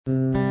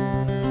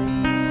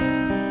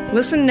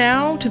Listen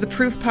now to the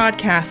Proof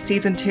Podcast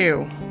Season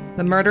 2,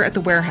 The Murder at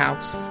the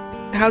Warehouse.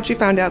 How'd you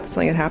find out that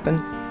something had happened?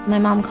 My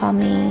mom called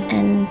me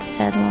and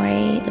said,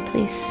 Lori, the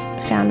police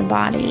found a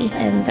body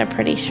and they're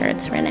pretty sure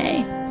it's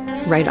Renee.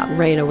 Right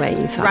away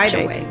you thought Right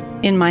Jake. away.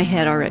 In my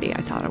head already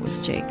I thought it was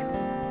Jake.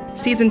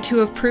 Season 2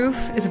 of Proof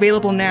is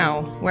available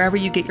now, wherever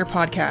you get your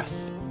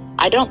podcasts.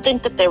 I don't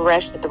think that they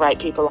arrested the right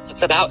people.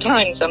 It's about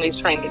time somebody's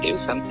trying to do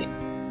something.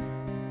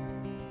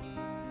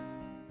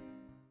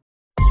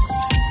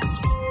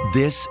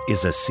 This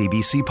is a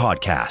CBC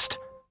podcast.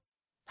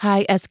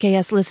 Hi,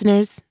 SKS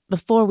listeners.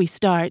 Before we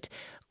start,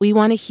 we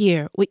want to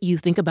hear what you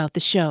think about the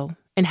show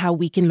and how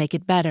we can make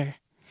it better.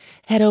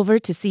 Head over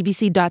to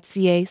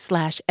cbc.ca/SKS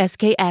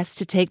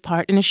to take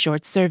part in a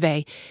short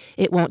survey.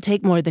 It won't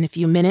take more than a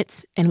few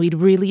minutes, and we'd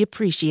really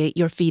appreciate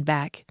your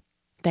feedback.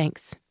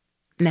 Thanks.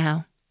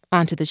 Now,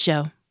 on to the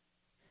show.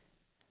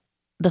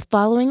 The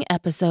following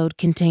episode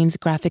contains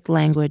graphic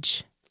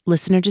language.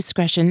 Listener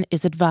discretion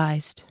is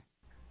advised.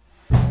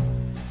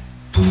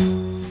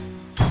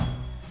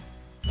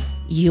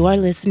 You are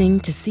listening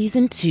to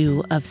Season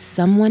 2 of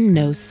Someone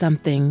Knows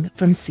Something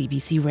from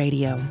CBC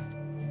Radio.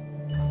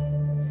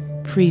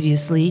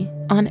 Previously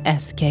on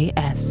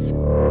SKS.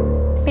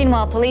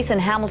 Meanwhile, police in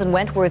Hamilton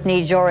Wentworth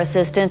need your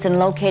assistance in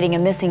locating a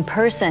missing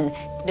person.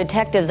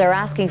 Detectives are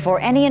asking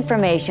for any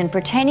information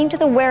pertaining to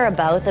the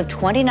whereabouts of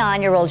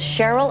 29-year-old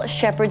Cheryl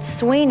Shepherd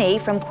Sweeney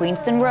from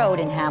Queenston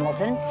Road in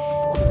Hamilton.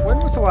 When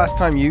was the last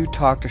time you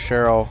talked to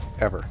Cheryl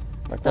ever?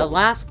 The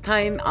last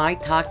time I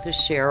talked to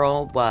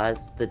Cheryl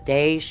was the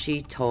day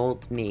she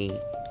told me,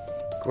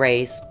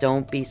 Grace,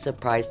 don't be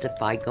surprised if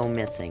I go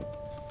missing.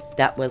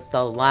 That was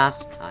the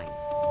last time.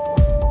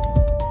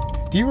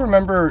 Do you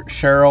remember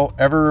Cheryl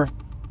ever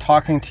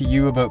talking to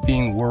you about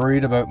being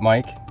worried about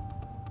Mike?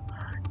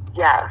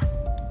 Yes.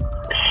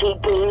 She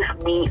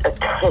gave me a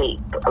tape,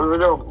 a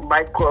little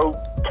micro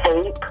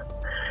tape,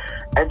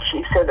 and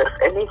she said if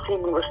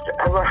anything was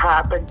to ever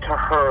happen to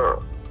her,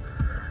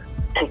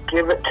 to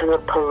give it to the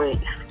police.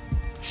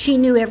 She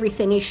knew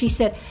everything, and she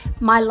said,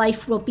 my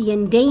life will be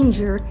in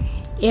danger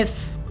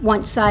if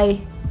once I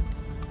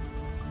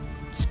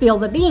spill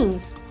the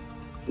beans.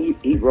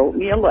 He wrote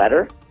me a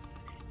letter,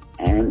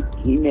 and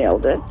he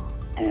mailed it,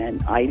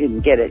 and I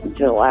didn't get it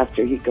until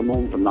after he come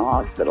home from the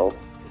hospital.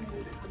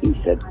 He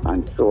said,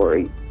 I'm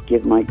sorry,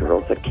 give my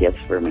girls a kiss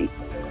for me,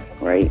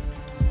 right?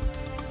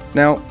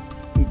 Now,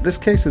 this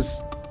case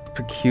is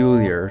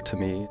peculiar to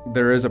me.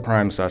 There is a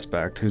prime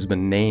suspect who's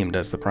been named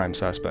as the prime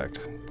suspect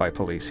by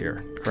police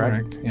here,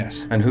 correct? Correct,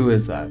 yes. And who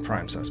is that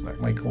prime suspect?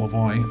 Michael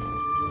Lavoie.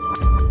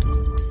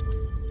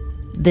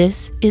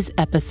 This is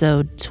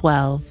episode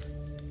 12.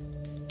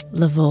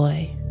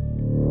 Lavoie.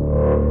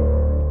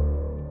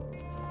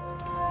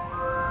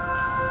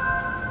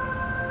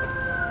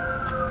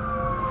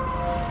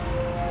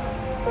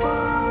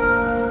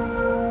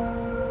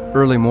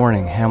 Early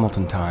morning,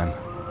 Hamilton time.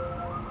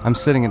 I'm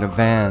sitting in a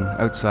van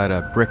outside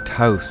a bricked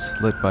house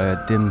lit by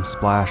a dim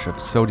splash of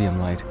sodium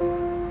light,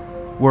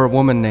 where a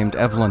woman named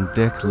Evelyn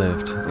Dick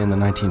lived in the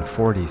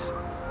 1940s.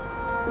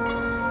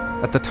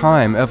 At the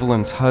time,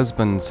 Evelyn's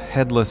husband's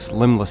headless,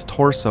 limbless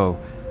torso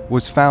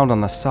was found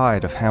on the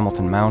side of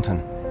Hamilton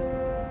Mountain,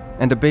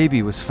 and a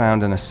baby was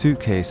found in a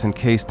suitcase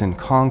encased in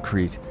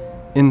concrete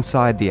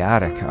inside the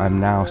attic I'm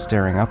now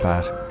staring up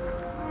at.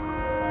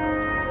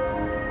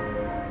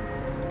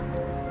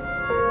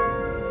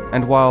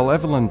 And while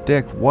Evelyn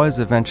Dick was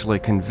eventually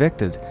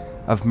convicted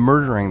of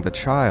murdering the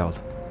child,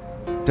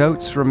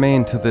 doubts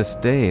remain to this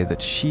day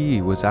that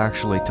she was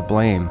actually to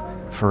blame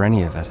for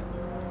any of it.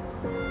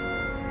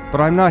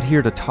 But I'm not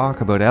here to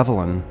talk about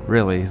Evelyn,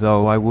 really,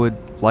 though I would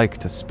like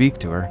to speak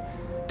to her,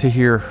 to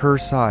hear her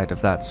side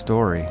of that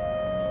story.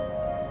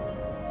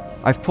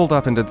 I've pulled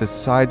up into this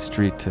side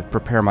street to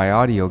prepare my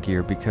audio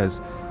gear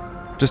because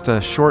just a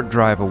short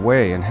drive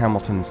away in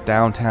Hamilton's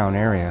downtown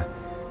area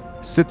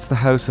sits the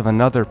house of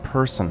another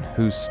person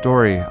whose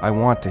story I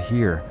want to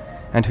hear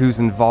and whose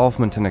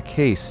involvement in a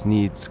case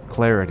needs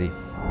clarity.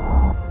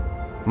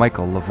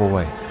 Michael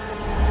Lavoie.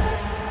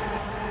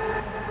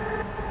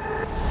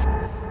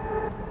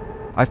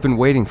 I've been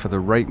waiting for the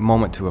right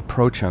moment to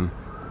approach him,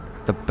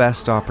 the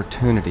best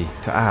opportunity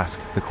to ask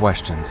the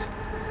questions.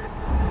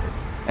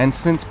 And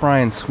since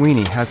Brian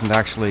Sweeney hasn't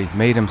actually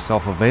made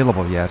himself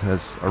available yet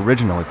as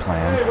originally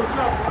planned,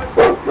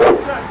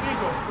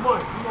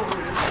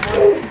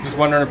 just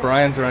wondering if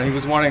Brian's around. He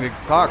was wanting to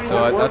talk,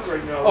 so that's...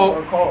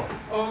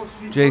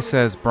 Jay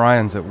says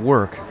Brian's at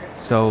work,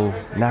 so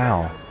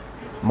now,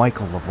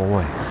 Michael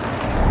Lavoie.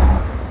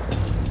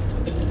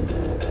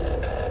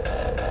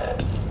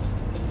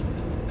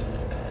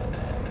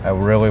 I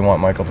really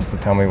want Michael just to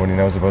tell me what he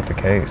knows about the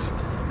case,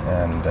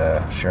 and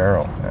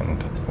Cheryl,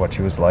 and what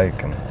she was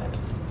like, and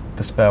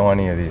dispel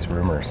any of these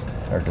rumors,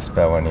 or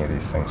dispel any of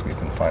these things we've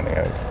been finding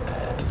out.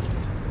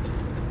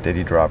 Did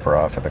he drop her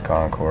off at the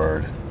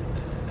Concord?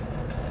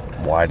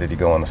 Why did he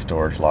go in the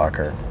storage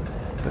locker?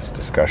 This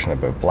discussion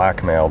about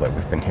blackmail that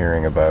we've been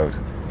hearing about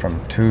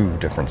from 2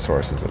 different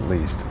sources at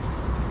least.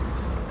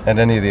 And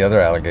any of the other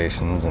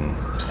allegations and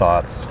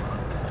thoughts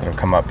that have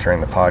come up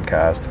during the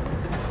podcast.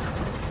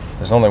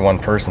 There's only one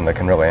person that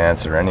can really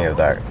answer any of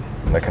that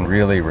can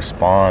really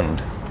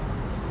respond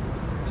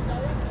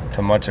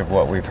to much of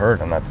what we've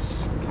heard, and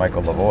that's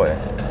Michael Lavoie.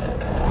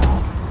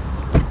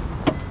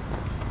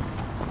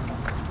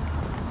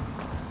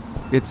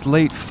 It's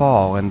late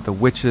fall, and the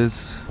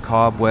witches,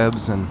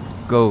 cobwebs, and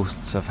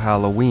ghosts of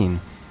Halloween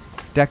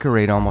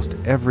decorate almost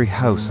every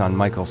house on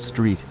Michael's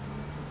street.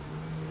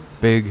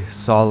 Big,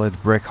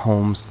 solid brick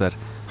homes that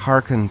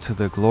hearken to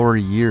the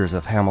glory years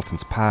of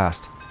Hamilton's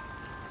past.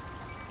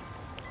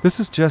 This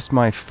is just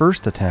my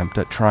first attempt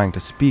at trying to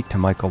speak to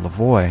Michael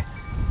Lavoie.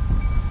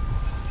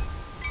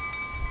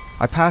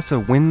 I pass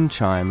a wind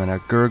chime and a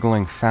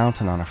gurgling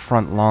fountain on a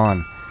front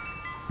lawn,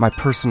 my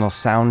personal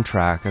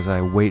soundtrack as I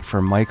wait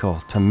for Michael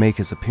to make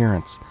his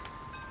appearance,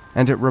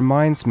 and it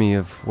reminds me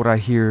of what I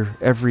hear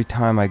every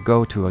time I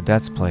go to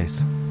Odette's place.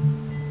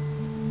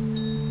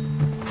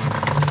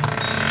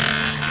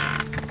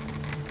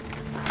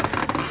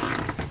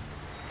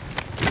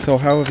 So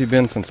how have you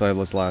been since I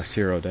was last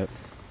here, Odette?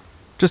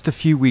 Just a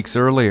few weeks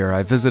earlier,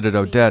 I visited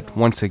Odette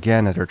once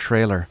again at her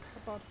trailer.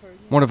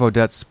 One of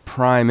Odette's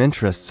prime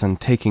interests in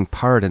taking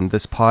part in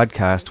this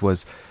podcast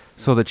was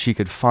so that she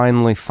could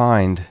finally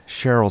find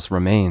Cheryl's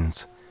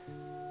remains.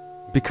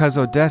 Because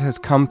Odette has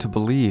come to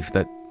believe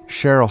that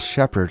Cheryl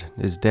Shepherd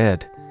is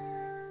dead,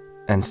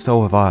 and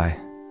so have I.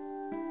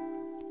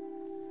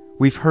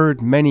 We've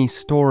heard many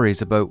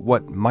stories about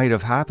what might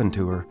have happened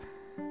to her,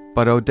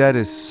 but Odette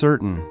is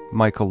certain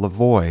Michael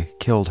Lavoie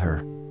killed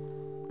her.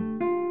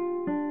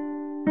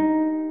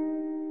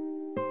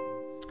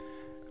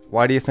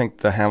 Why do you think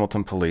the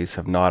Hamilton police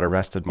have not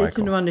arrested Michael? They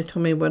didn't want to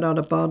tell me without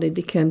a body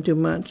they can't do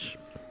much.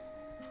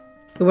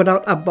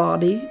 Without a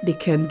body, they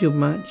can't do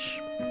much.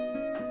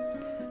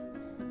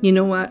 You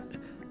know what?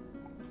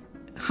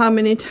 How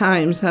many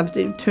times have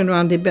they turned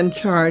around, they've been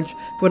charged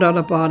without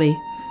a body?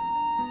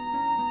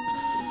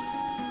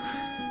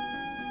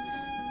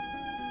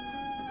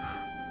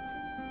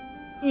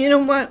 You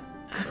know what?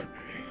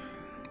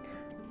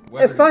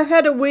 If I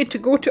had a way to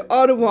go to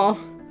Ottawa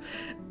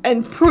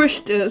and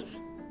push this,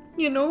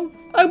 you know,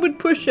 I would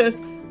push it.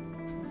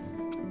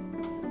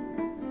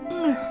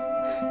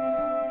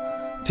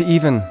 To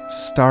even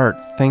start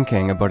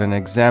thinking about an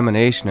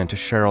examination into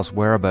Cheryl's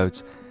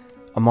whereabouts,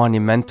 a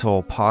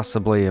monumental,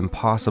 possibly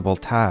impossible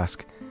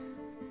task,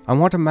 I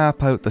want to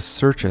map out the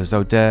searches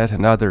Odette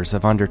and others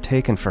have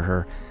undertaken for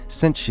her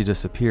since she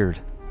disappeared.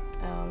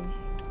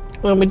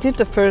 When we did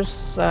the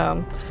first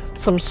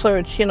some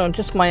search, you know,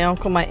 just my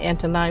uncle, my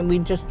aunt, and I, we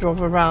just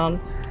drove around,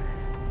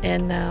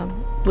 and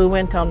we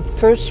went on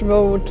First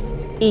Road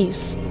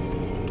East.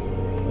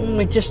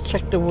 We just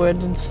checked the wood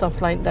and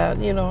stuff like that,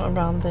 you know,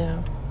 around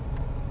there.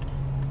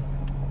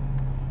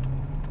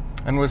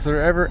 And was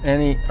there ever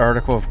any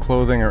article of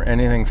clothing or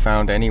anything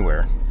found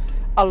anywhere?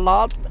 A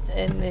lot,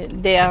 and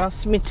they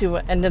asked me to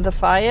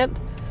identify it,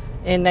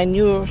 and I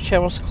knew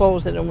Cheryl's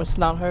clothes and it was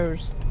not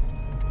hers.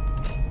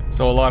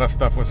 So a lot of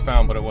stuff was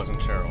found, but it wasn't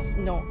Cheryl's?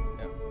 No.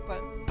 Yeah.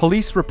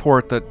 Police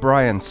report that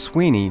Brian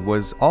Sweeney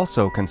was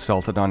also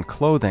consulted on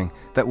clothing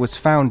that was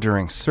found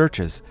during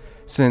searches,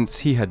 since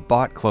he had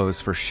bought clothes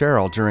for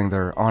Cheryl during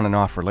their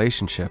on-and-off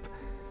relationship.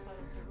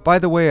 By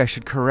the way, I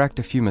should correct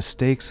a few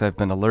mistakes I've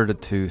been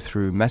alerted to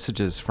through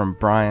messages from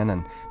Brian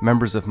and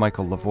members of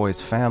Michael Lavoie's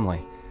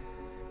family.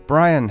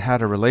 Brian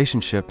had a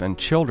relationship and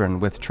children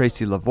with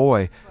Tracy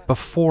Lavoie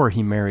before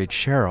he married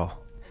Cheryl,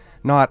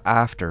 not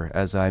after,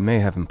 as I may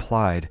have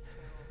implied.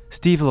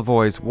 Steve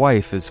Lavoie's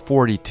wife is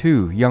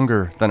 42,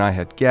 younger than I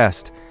had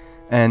guessed,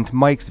 and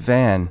Mike's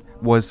van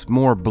was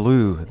more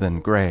blue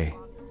than gray.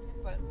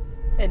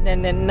 And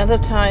then another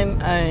time,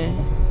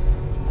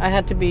 I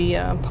had to be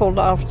pulled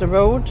off the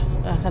road.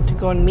 I had to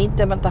go and meet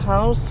them at the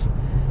house.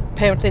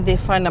 Apparently they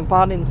find a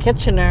body in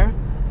Kitchener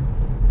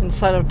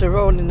inside of the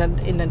road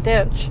in a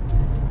ditch.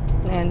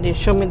 And they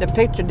showed me the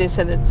picture. They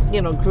said it's,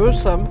 you know,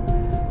 gruesome,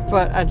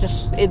 but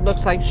it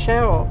looks like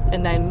Cheryl.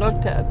 And I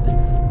looked at it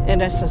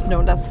and I said,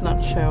 no, that's not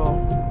Cheryl.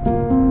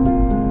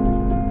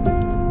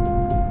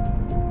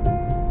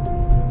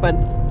 But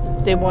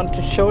they want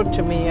to show it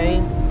to me,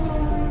 eh?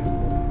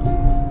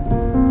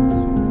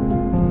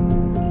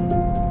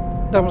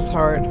 That was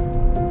hard.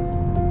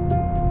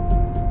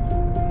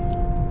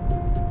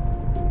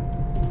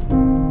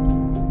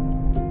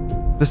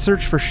 The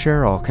search for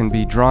Cheryl can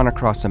be drawn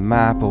across a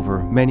map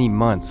over many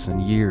months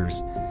and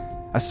years.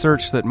 A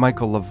search that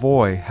Michael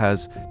Lavoie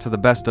has, to the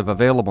best of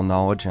available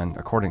knowledge and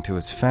according to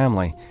his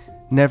family,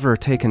 never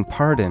taken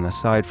part in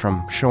aside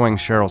from showing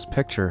Cheryl's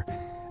picture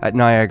at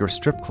Niagara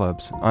strip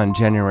clubs on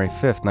January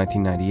 5th,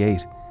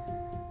 1998.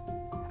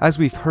 As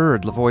we've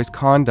heard, Lavoie's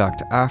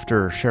conduct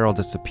after Cheryl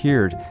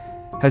disappeared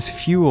has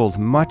fueled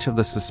much of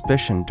the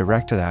suspicion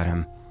directed at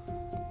him.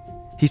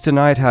 He's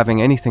denied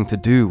having anything to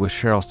do with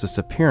Cheryl's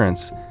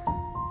disappearance,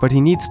 but he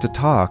needs to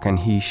talk, and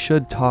he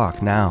should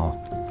talk now.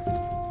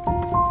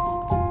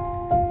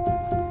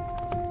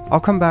 I'll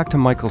come back to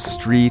Michael's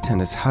street and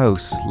his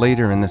house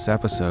later in this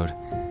episode.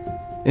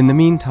 In the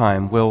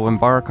meantime, we'll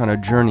embark on a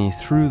journey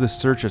through the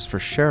searches for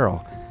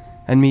Cheryl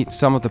and meet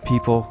some of the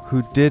people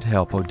who did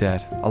help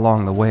Odette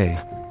along the way.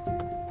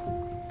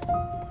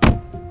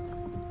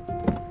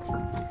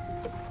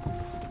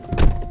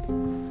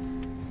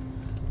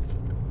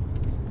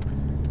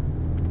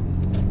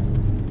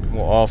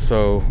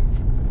 also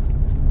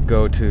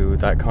go to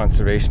that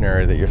conservation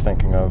area that you're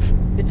thinking of?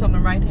 It's on the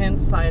right-hand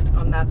side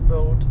on that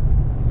road.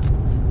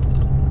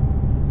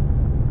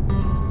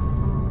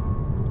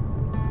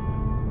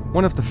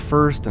 One of the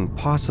first and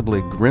possibly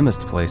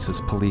grimmest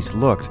places police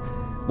looked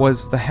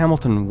was the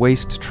Hamilton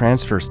Waste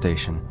Transfer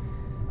Station.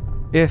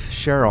 If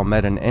Cheryl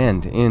met an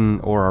end in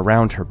or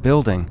around her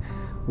building,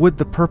 would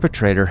the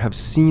perpetrator have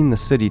seen the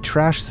city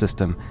trash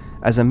system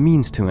as a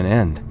means to an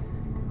end?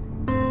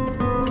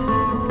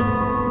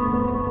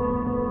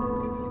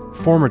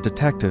 Former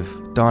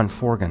detective Don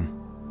Forgan.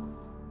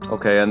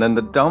 Okay, and then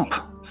the dump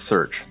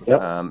search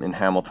in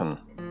Hamilton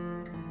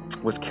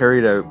was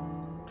carried out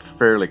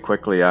fairly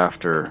quickly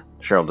after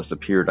Cheryl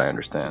disappeared, I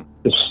understand.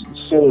 As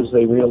soon as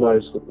they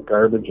realized that the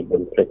garbage had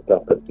been picked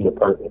up at the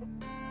apartment.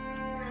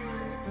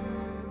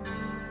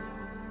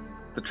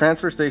 The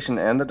transfer station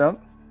and the dump?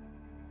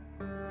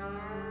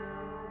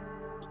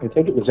 I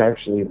think it was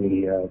actually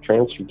the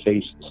transfer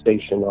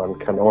station on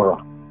Kenora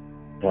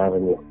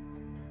Avenue,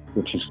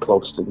 which is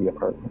close to the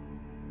apartment.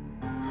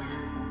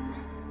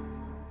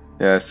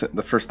 Yeah,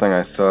 the first thing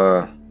I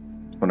saw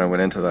when I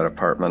went into that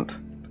apartment,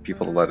 the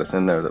people that let us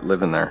in there that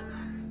live in there,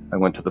 I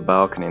went to the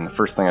balcony, and the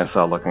first thing I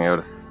saw looking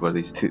out were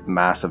these two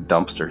massive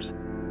dumpsters.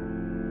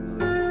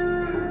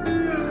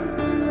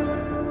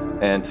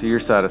 And to your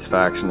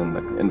satisfaction and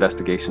the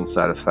investigation's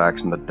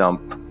satisfaction, the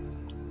dump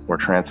or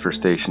transfer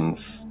stations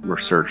were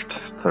searched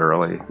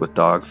thoroughly with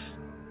dogs?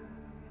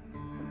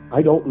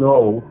 I don't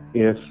know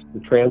if the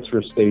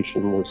transfer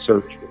station was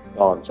searched with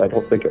dogs. I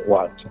don't think it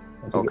was.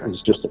 I think it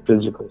was just a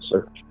physical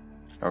search.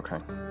 Okay.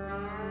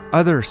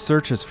 Other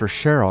searches for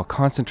Cheryl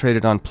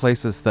concentrated on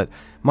places that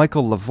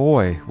Michael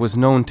Lavoie was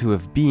known to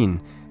have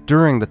been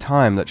during the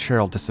time that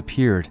Cheryl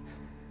disappeared.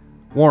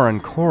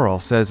 Warren Coral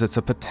says it's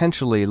a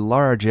potentially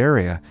large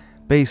area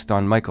based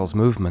on Michael's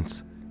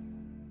movements.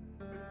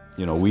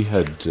 You know, we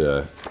had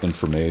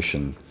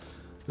information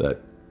that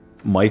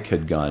Mike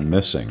had gone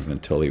missing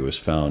until he was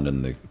found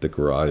in the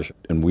garage.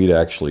 And we'd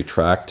actually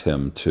tracked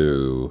him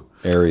to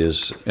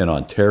areas in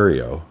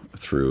Ontario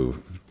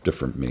through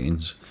different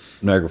means.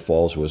 Niagara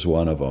Falls was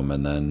one of them,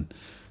 and then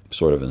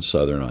sort of in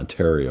southern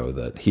Ontario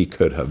that he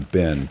could have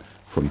been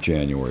from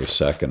January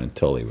 2nd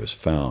until he was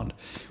found,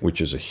 which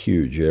is a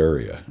huge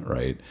area,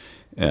 right?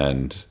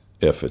 And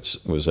if it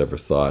was ever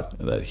thought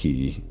that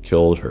he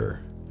killed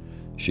her,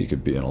 she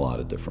could be in a lot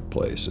of different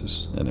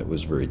places, and it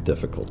was very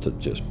difficult to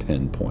just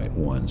pinpoint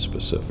one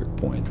specific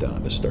point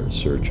down to start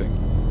searching.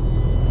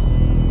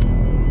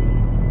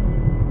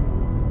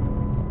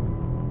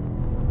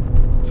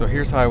 So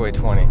here's Highway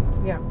 20.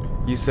 Yeah.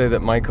 You say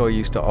that Michael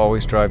used to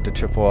always drive to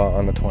Chippewa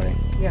on the 20.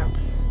 Yeah.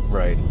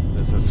 Right.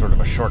 This is sort of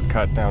a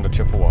shortcut down to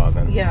Chippewa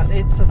then. Yeah,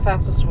 it's the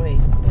fastest way.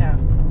 Yeah.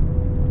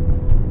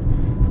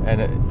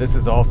 And this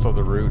is also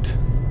the route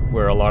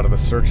where a lot of the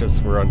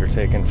searches were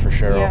undertaken for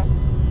Cheryl. Yeah.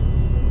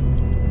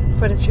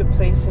 Quite a few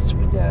places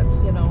we did,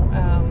 you know.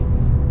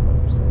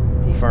 What was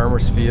it?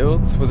 Farmers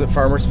Fields? Was it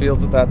Farmers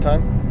Fields at that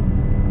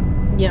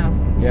time? Yeah.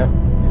 Yeah.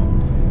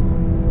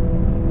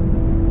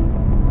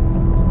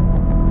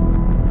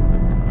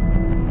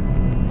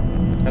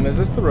 And is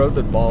this the road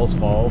that Balls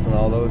Falls and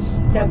all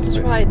those? That's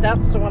right.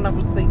 That's the one I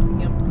was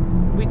thinking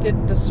of. We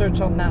did the search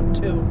on that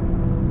too.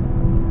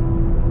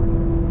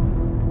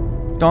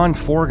 Don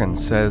Forgan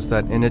says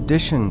that in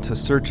addition to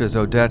searches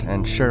Odette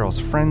and Cheryl's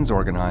friends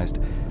organized,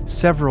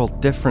 several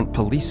different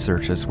police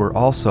searches were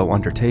also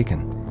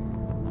undertaken.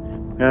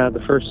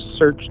 The first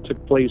search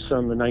took place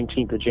on the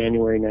 19th of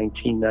January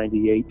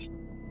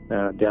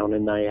 1998 down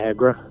in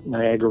Niagara.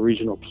 Niagara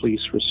Regional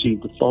Police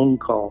received a phone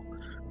call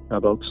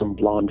about some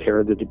blonde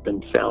hair that had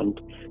been found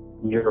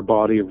near a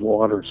body of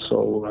water.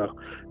 So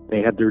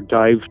they had their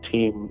dive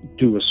team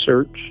do a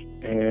search,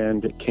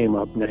 and it came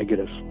up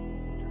negative.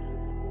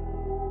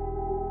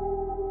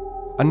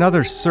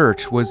 Another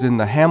search was in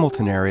the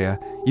Hamilton area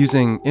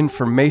using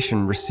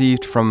information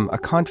received from a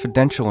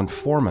confidential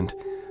informant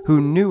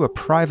who knew a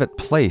private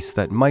place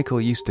that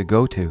Michael used to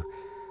go to.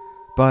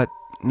 But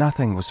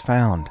nothing was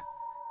found.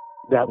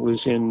 That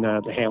was in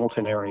the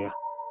Hamilton area.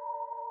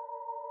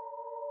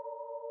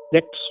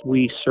 Next,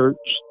 we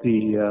searched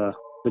the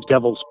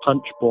Devil's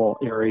Punch Bowl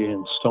area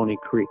in Stony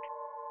Creek,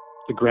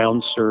 the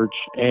ground search,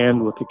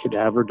 and with the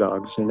cadaver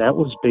dogs. And that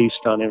was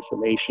based on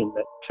information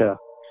that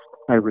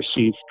I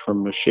received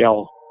from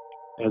Michelle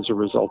as a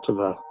result of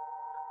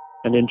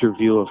an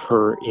interview of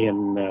her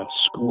in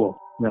school.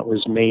 That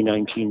was May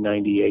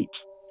 1998.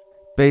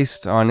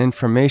 Based on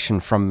information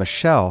from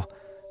Michelle,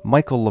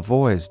 Michael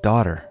Lavoie's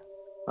daughter.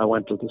 I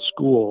went to the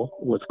school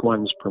with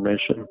Gwen's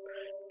permission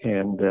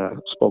and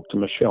spoke to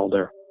Michelle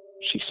there.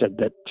 She said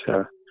that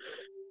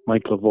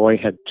Mike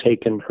Lavoie had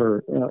taken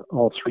her,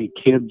 all three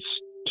kids,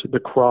 to the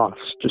cross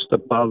just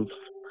above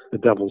the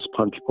Devil's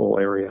Punch Bowl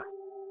area.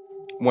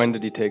 When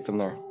did he take them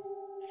there?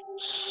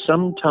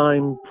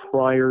 Sometime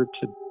prior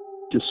to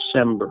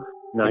December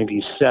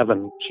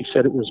 97. She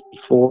said it was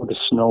before the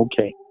snow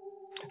came.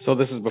 So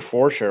this is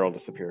before Cheryl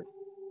disappeared?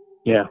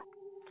 Yeah.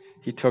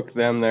 He took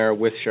them there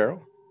with Cheryl?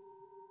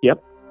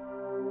 Yep.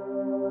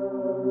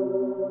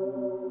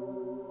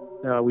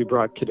 We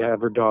brought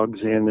cadaver dogs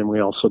in, and we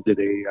also did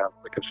a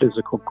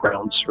physical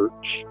ground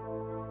search.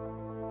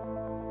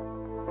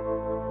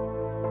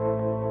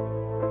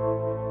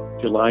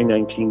 July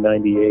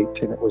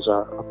 1998, and it was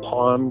a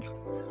pond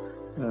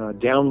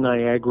down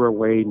Niagara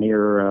Way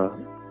near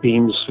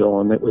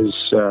Beamsville, and it was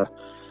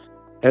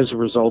as a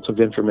result of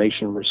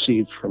information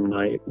received from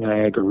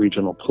Niagara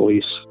Regional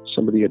Police.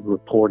 Somebody had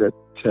reported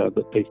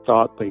that they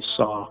thought they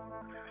saw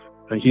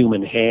a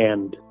human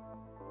hand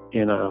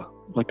in a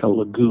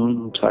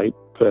lagoon type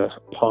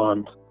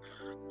pond.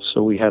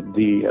 So we had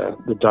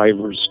the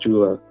divers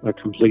do a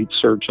complete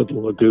search of the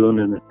lagoon,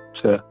 and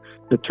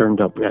it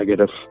turned up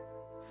negative.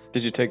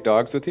 Did you take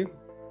dogs with you?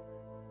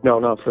 No,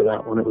 not for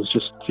that one. It was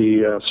just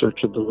the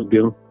search of the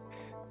lagoon.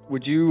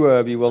 Would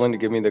you be willing to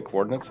give me the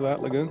coordinates of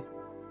that lagoon?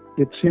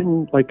 It's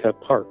in a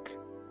park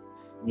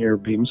near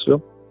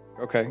Beamsville.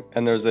 Okay,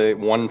 and there's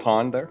one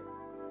pond there?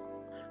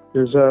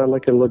 There's a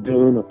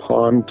lagoon, a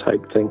pond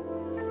type thing.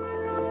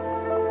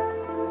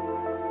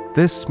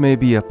 This may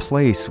be a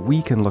place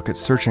we can look at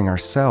searching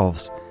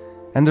ourselves.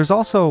 And there's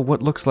also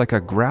what looks like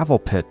a gravel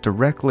pit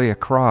directly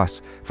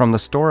across from the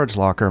storage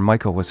locker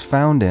Michael was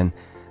found in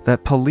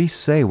that police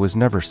say was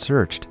never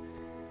searched.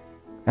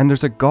 And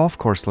there's a golf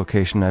course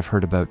location I've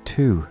heard about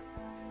too.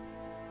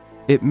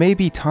 It may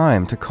be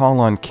time to call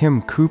on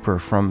Kim Cooper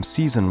from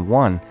Season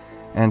 1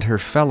 and her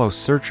fellow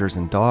searchers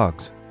and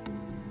dogs.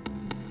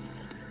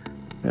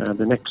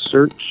 The next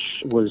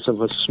search was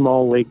of a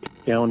small lake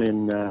down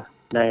in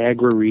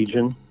Niagara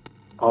region,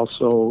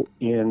 also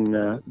in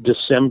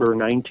December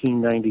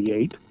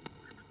 1998.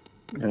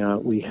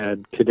 We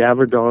had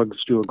cadaver dogs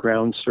do a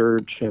ground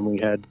search, and we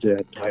had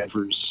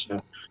divers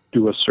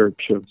do a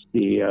search of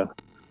the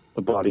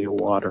body of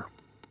water.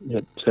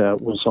 It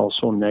was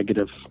also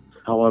negative.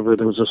 However,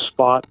 there was a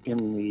spot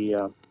in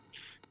the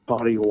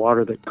body of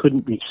water that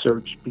couldn't be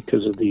searched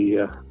because of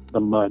the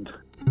mud.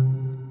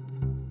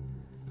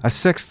 A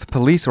sixth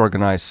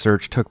police-organized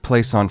search took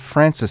place on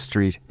Francis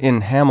Street in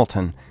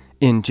Hamilton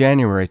in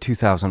January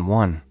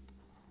 2001.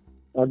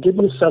 I'll give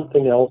you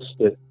something else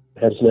that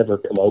has never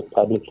come out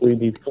publicly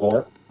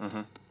before.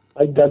 Mm-hmm.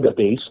 I dug a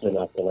basement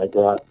up, and I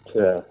brought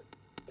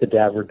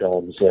cadaver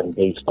dogs in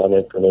based on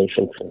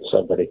information from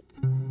somebody.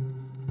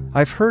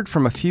 I've heard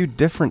from a few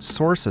different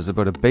sources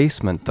about a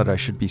basement that I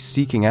should be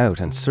seeking out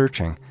and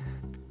searching.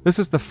 This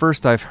is the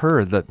first I've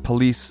heard that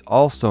police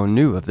also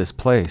knew of this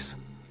place.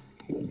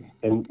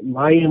 And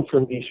my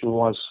information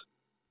was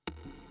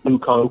new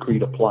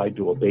concrete applied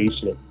to a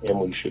basement, and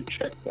we should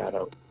check that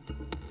out.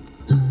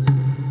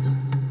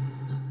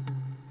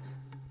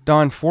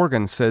 Don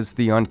Forgan says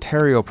the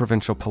Ontario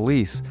Provincial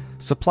Police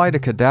supplied a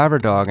cadaver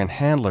dog and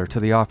handler to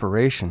the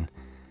operation,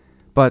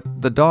 but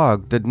the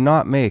dog did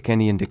not make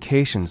any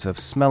indications of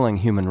smelling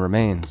human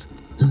remains.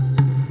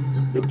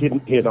 It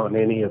didn't hit on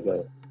any of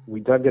the... We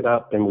dug it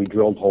up and we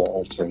drilled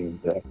holes, and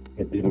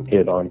it didn't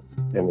hit on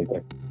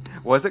anything.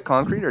 Was it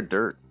concrete or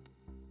dirt?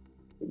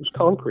 It was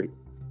concrete.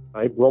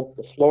 I broke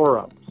the floor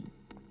up,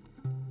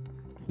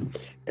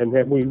 and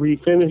then we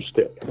refinished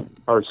it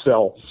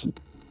ourselves.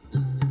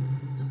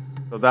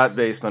 So that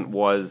basement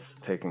was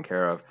taken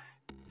care of.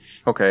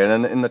 Okay,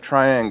 and then in the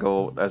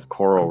triangle, as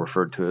Coral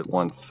referred to it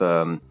once,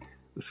 the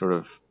sort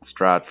of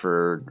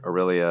Stratford,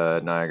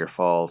 Orillia, Niagara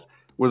Falls,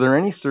 were there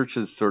any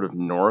searches sort of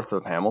north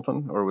of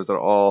Hamilton, or was it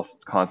all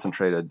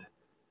concentrated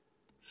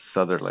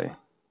southerly?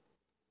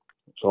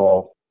 It's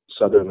all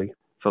southerly.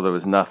 So there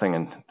was nothing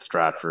in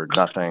Stratford,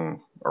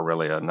 nothing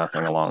Orillia,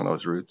 nothing along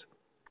those routes?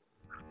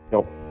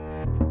 Nope.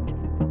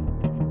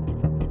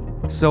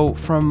 So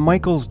from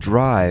Michael's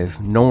Drive,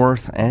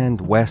 north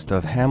and west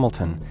of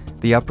Hamilton,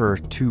 the upper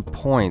 2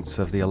 points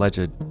of the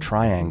alleged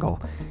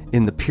triangle,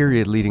 in the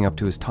period leading up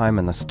to his time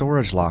in the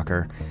storage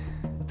locker,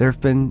 there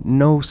have been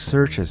no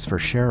searches for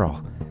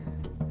Cheryl.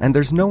 And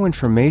there's no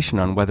information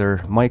on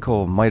whether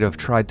Michael might have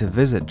tried to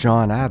visit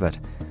John Abbott,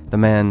 the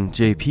man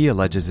JP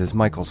alleges is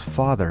Michael's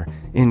father,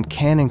 in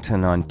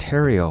Cannington,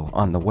 Ontario,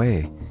 on the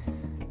way.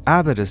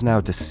 Abbott is now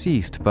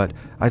deceased, but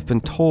I've been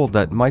told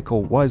that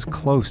Michael was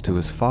close to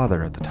his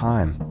father at the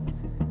time.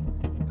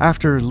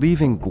 After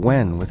leaving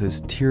Gwen with his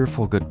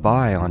tearful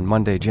goodbye on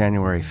Monday,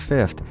 January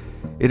 5th,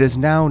 it is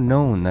now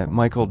known that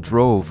Michael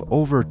drove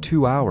over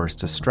 2 hours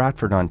to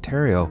Stratford,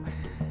 Ontario,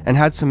 and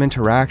had some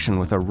interaction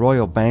with a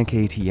Royal Bank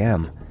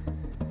ATM,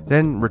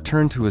 then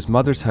returned to his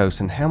mother's house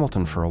in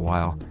Hamilton for a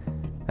while,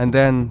 and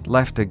then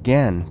left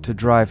again to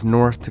drive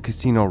north to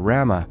Casino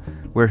Rama,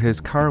 where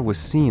his car was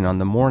seen on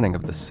the morning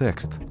of the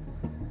 6th.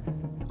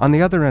 On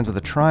the other end of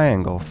the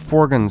triangle,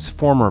 Forgan's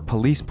former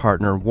police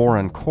partner,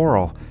 Warren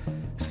Coral,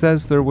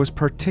 says there was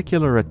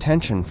particular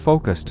attention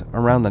focused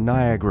around the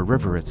Niagara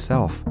River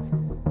itself.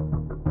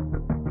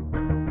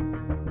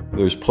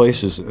 There's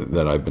places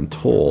that I've been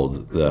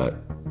told that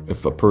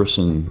if a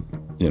person,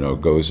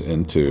 goes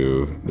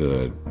into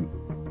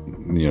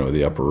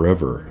the upper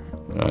river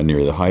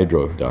near the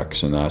hydro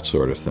ducts and that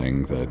sort of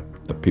thing, that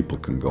people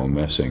can go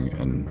missing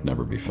and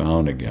never be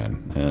found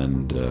again.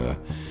 And,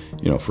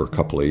 for a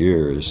couple of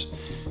years,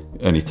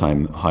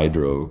 anytime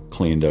hydro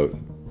cleaned out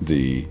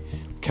the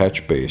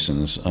catch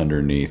basins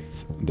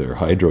underneath their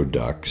hydro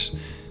ducts,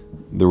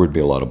 there would be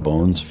a lot of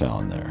bones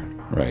found there,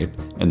 right?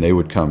 And they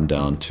would come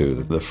down to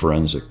the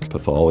forensic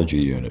pathology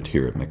unit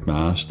here at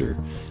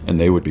McMaster, and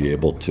they would be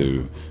able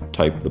to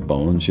type the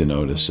bones,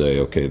 to say,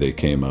 okay, they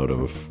came out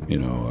of,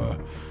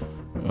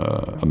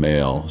 a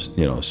male,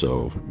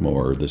 so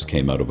more this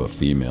came out of a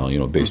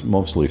female, based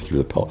mostly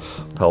through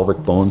the pelvic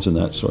bones and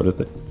that sort of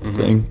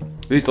thing.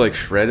 These like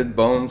shredded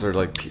bones or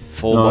like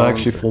full bones? No,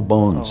 actually full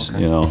bones. Oh,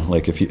 okay.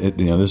 Like if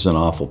this is an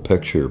awful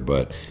picture,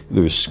 but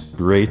there's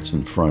grates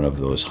in front of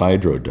those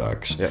hydro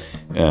ducts,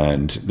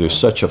 and there's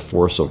such a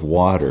force of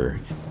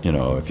water.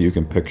 If you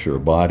can picture a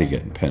body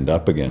getting pinned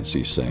up against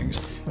these things,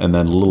 and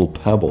then little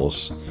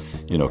pebbles,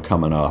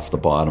 coming off the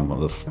bottom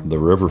of the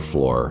river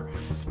floor,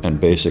 and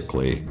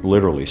basically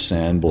literally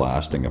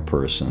sandblasting a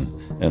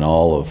person, and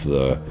all of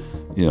the,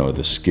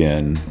 the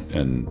skin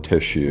and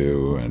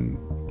tissue and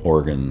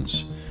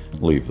organs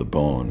leave the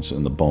bones,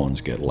 and the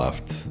bones get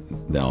left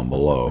down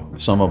below.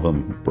 Some of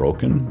them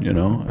broken,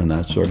 and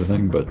that sort of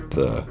thing, but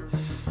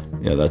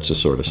that's the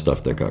sort of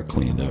stuff that got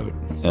cleaned out.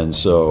 And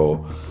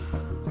so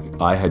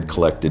I had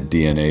collected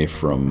DNA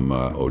from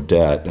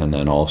Odette, and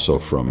then also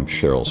from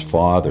Cheryl's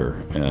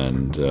father,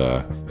 and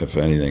if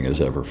anything is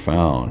ever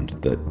found,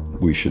 that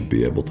we should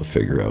be able to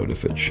figure out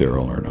if it's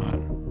Cheryl or not.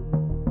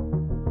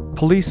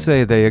 Police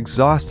say they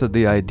exhausted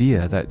the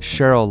idea that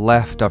Cheryl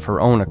left of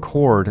her own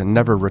accord and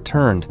never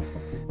returned,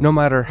 no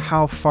matter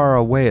how far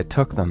away it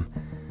took them.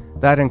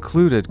 That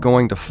included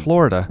going to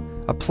Florida,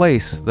 a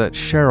place that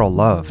Cheryl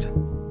loved.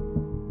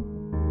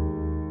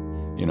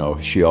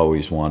 She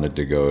always wanted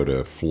to go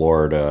to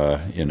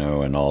Florida,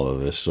 and all of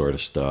this sort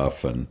of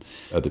stuff. And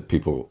other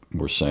people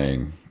were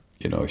saying,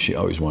 she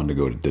always wanted to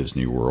go to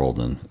Disney World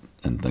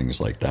and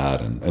things like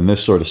that. And in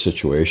this sort of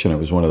situation, it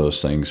was one of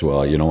those things,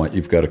 well, you know what,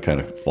 you've got to kind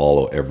of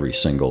follow every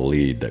single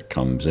lead that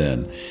comes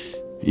in.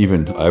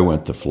 Even I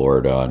went to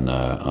Florida on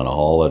a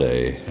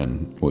holiday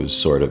and was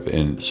sort of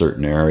in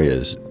certain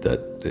areas that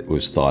it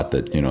was thought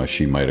that,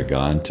 she might have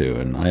gone to.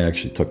 And I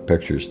actually took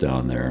pictures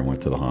down there and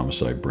went to the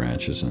homicide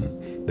branches,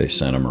 and they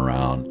sent them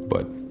around.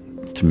 But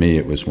to me,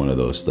 it was one of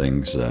those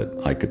things that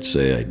I could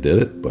say I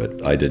did it,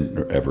 but I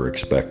didn't ever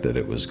expect that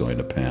it was going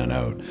to pan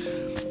out.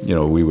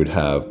 We would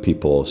have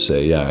people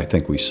say, yeah, I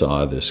think we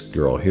saw this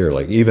girl here.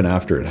 Like even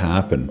after it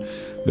happened,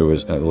 there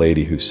was a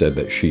lady who said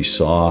that she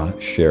saw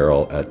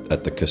Cheryl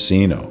at the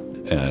casino,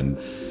 and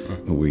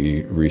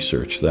we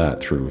researched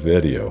that through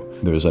video.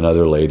 There was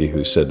another lady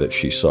who said that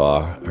she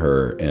saw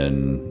her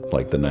in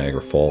like the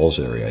Niagara Falls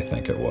area, I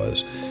think it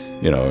was,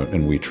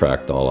 and we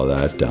tracked all of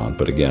that down.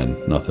 But again,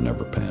 nothing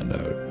ever panned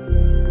out.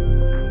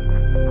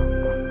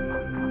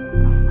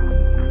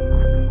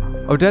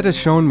 Odette has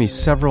shown me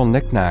several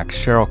knickknacks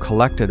Cheryl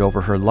collected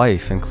over her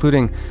life,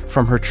 including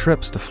from her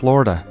trips to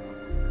Florida.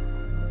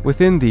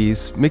 Within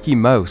these, Mickey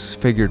Mouse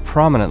figured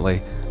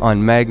prominently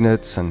on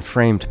magnets and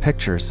framed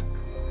pictures.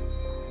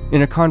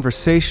 In a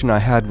conversation I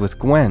had with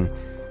Gwen,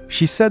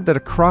 she said that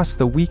across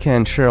the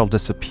weekend Cheryl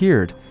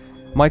disappeared,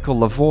 Michael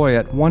Lavoie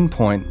at one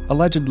point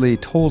allegedly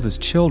told his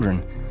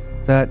children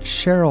that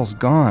Cheryl's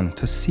gone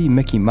to see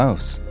Mickey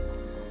Mouse.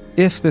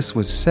 If this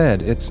was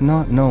said, it's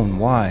not known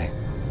why.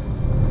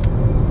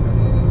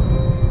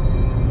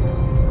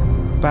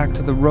 Back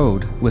to the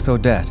road with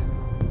Odette.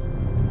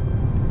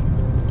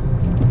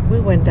 We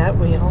went that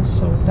way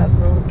also, that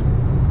road.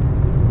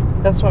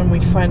 That's when we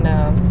find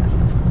a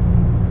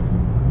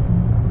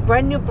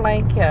brand new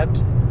blanket.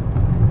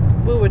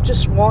 We were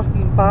just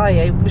walking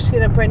by. We see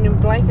a brand new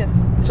blanket.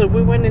 So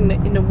we went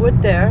in the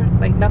wood there,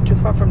 like not too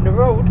far from the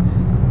road,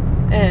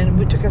 and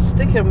we took a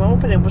stick and we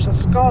opened it. It was a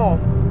skull.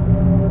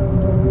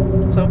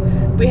 So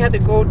we had to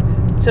go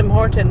to Tim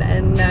Horton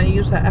and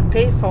use a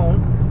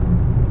payphone.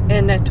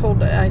 And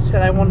I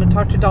said, I want to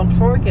talk to Don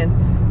Forgan.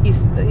 I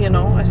said,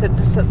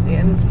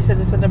 and he said,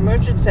 it's an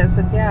emergency. I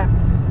said, yeah.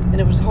 And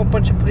there was a whole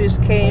bunch of police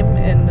came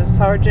and the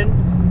sergeant,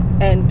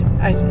 and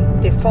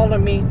they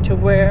followed me to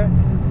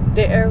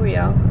the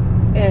area,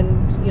 and,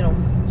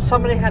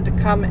 somebody had to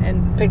come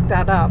and pick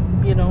that up,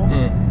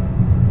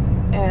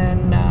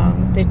 and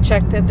they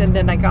checked it, and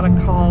then I got a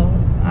call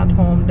at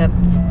home that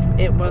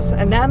it was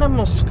an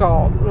animal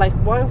skull. Like,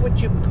 why would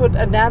you put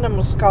an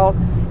animal skull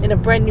in a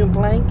brand new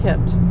blanket?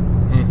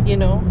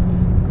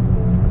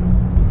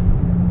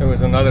 It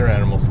was another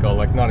animal skull,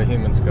 like not a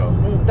human skull.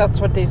 That's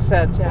what they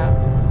said, yeah.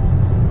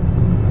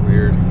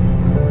 Weird.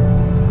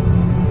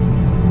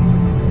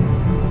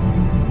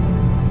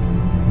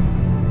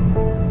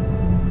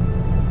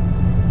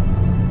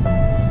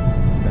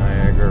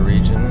 Niagara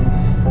region.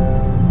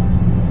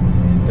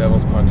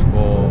 Devil's Punch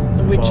Bowl.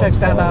 We checked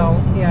that out,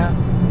 yeah.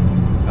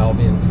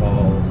 Albion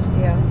Falls.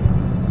 Yeah.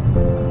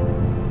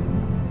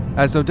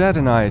 As Odette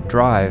and I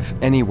drive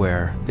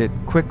anywhere, it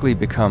quickly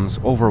becomes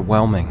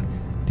overwhelming,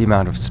 the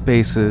amount of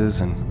spaces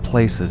and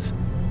places.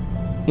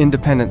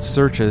 Independent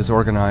searches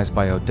organized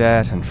by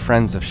Odette and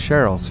friends of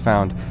Cheryl's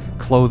found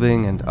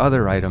clothing and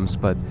other items,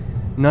 but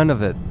none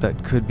of it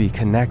that could be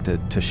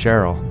connected to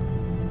Cheryl.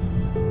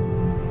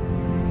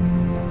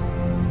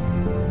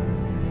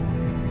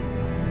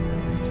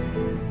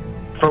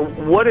 For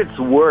what it's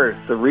worth,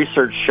 the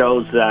research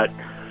shows that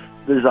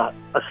there's a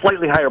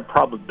slightly higher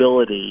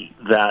probability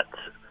that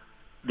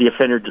the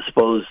offender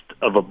disposed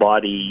of a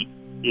body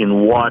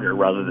in water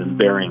rather than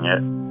burying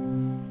it.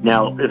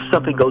 Now, if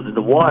something goes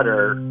into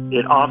water,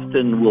 it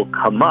often will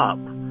come up,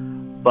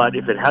 but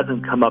if it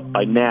hasn't come up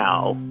by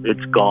now,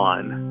 it's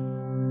gone.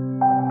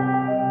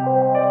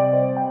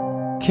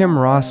 Kim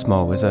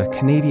Rossmo is a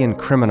Canadian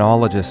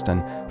criminologist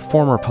and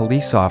former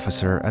police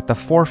officer at the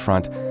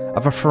forefront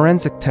of a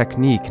forensic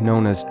technique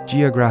known as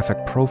geographic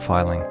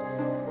profiling.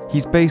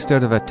 He's based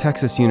out of a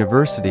Texas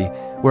university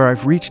where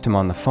I've reached him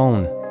on the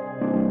phone.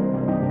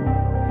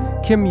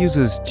 Kim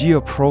uses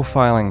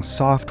geoprofiling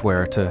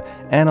software to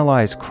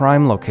analyze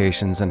crime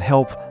locations and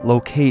help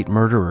locate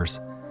murderers.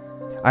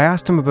 I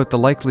asked him about the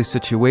likely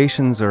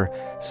situations or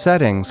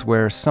settings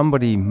where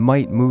somebody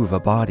might move a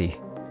body.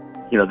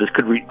 You know, this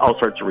could be all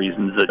sorts of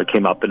reasons that it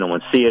came up and no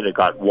one see it. It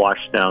got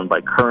washed down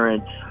by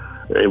currents.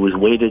 It was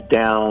weighted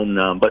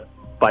down. But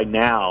by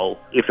now,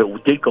 if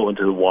it did go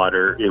into the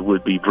water, it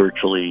would be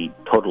virtually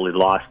totally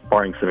lost,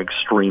 barring some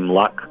extreme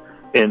luck.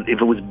 And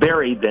if it was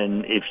buried,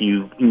 then if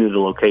you knew the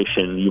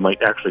location, you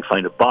might actually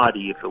find a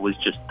body. If it was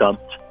just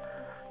dumped,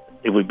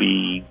 it would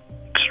be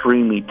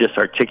extremely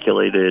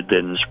disarticulated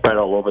and spread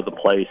all over the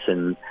place.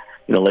 And,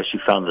 you know, unless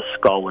you found the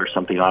skull or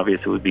something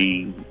obvious, it would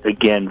be,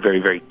 again, very,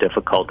 very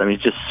difficult. I mean,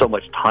 it's just so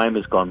much time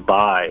has gone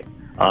by.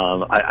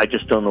 I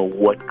just don't know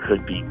what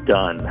could be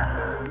done.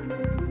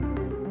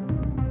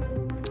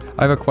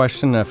 I have a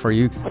question for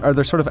you. Are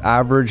there sort of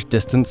average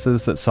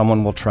distances that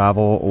someone will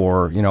travel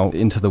or, you know,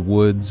 into the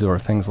woods or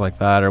things like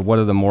that? Or what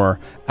are the more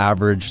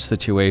average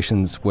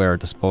situations where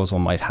disposal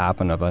might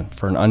happen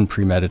for an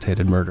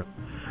unpremeditated murder?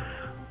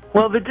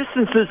 Well, the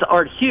distances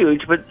aren't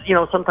huge, but, you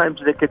know, sometimes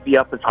they could be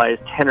up as high as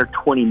 10 or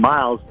 20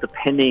 miles,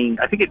 depending.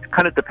 I think it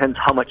kind of depends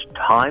how much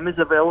time is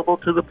available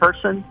to the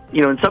person.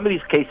 You know, in some of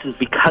these cases,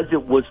 because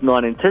it was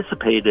not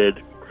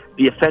anticipated,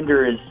 the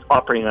offender is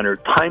operating under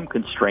time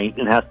constraint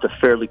and has to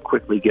fairly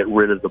quickly get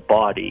rid of the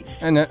body.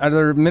 And are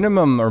there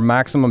minimum or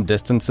maximum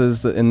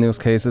distances in those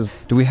cases?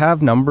 Do we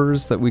have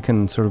numbers that we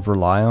can sort of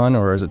rely on,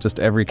 or is it just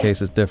every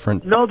case is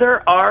different? No,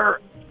 there are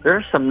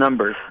some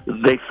numbers.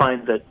 They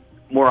find that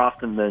more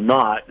often than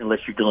not, unless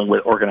you're dealing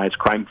with organized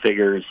crime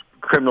figures,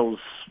 criminals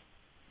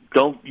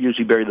don't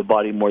usually bury the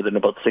body more than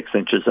about 6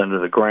 inches under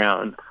the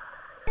ground.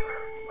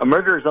 A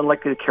murderer is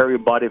unlikely to carry a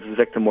body of a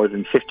victim more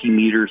than 50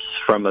 meters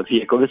from a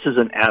vehicle. This is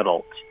an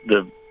adult.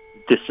 The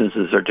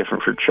distances are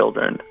different for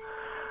children.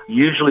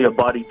 Usually a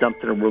body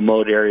dumped in a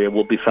remote area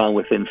will be found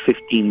within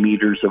 15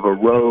 meters of a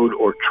road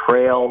or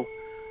trail.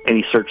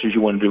 Any searches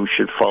you want to do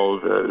should follow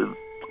the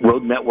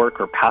road network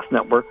or path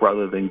network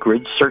rather than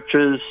grid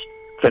searches.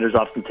 Offenders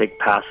often take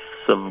paths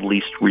of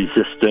least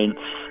resistance.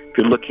 If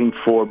you're looking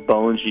for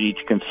bones, you need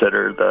to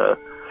consider the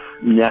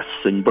nests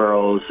and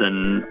burrows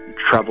and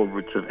travel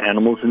routes of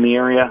animals in the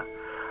area.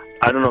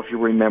 I don't know if you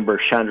remember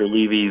Chandra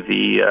Levy,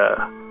 the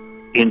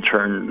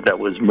intern that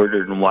was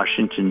murdered in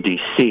Washington,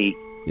 D.C.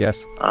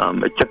 Yes.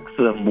 It took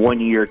them 1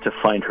 year to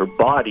find her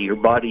body. Her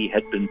body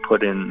had been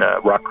put in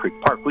Rock Creek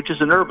Park, which is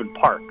an urban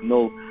park.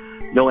 No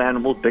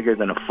animal bigger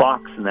than a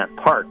fox in that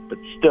park, but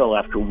still,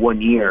 after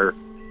 1 year,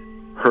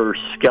 her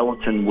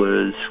skeleton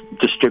was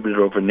distributed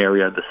over an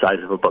area the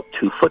size of about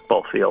 2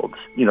 football fields.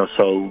 You know,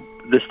 so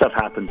this stuff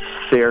happens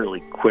fairly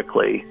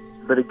quickly.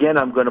 But again,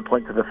 I'm going to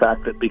point to the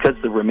fact that because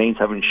the remains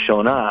haven't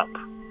shown up,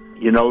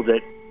 you know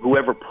that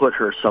whoever put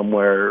her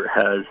somewhere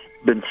has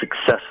been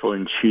successful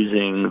in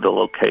choosing the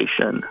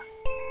location.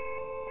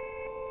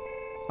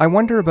 I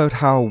wonder about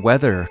how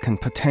weather can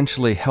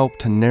potentially help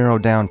to narrow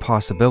down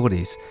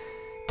possibilities.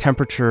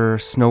 Temperature,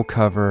 snow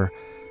cover.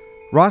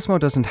 Rossmo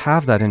doesn't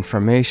have that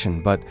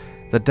information, but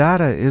the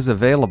data is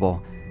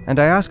available, and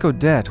I asked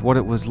Odette what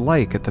it was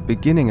like at the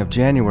beginning of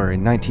January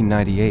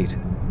 1998.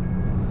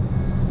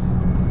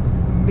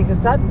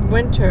 Because that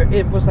winter,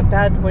 it was a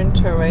bad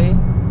winter, eh?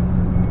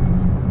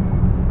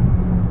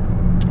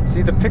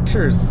 See, the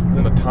pictures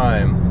in the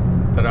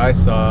time that I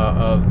saw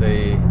of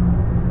the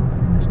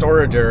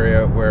storage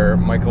area where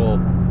Michael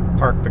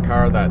parked the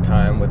car that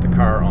time with the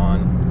car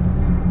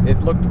on,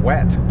 it looked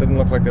wet. It didn't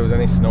look like there was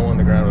any snow on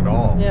the ground at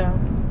all. Yeah.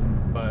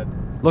 But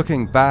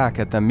looking back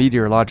at the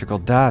meteorological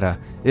data,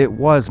 it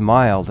was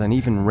mild and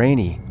even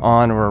rainy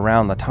on or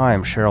around the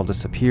time Cheryl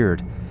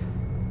disappeared.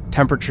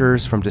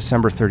 Temperatures from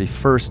December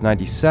 31st,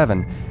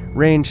 97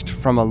 ranged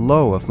from a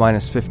low of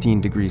minus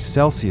 15 degrees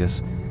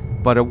Celsius,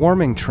 but a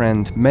warming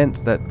trend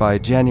meant that by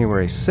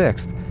January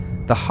 6th,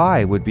 the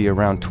high would be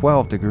around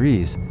 12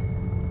 degrees.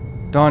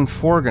 Don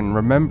Forgan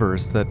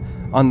remembers that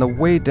on the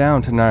way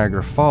down to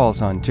Niagara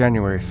Falls on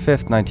January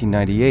 5th,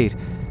 1998,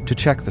 to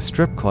check the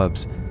strip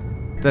clubs,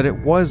 that it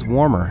was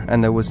warmer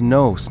and there was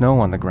no snow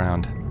on the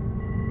ground.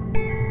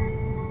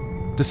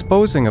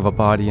 Disposing of a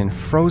body in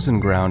frozen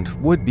ground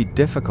would be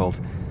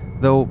difficult,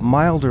 though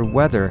milder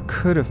weather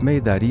could have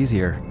made that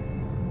easier.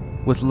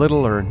 With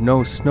little or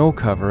no snow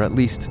cover, at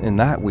least in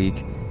that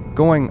week,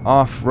 going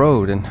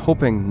off-road and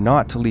hoping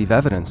not to leave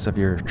evidence of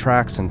your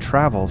tracks and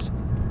travels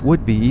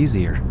would be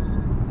easier.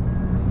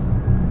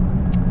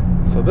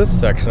 So this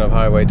section of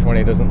Highway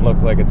 20 doesn't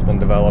look like it's been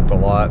developed a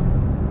lot.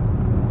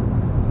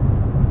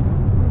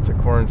 Lots of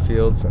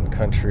cornfields and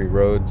country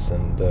roads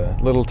and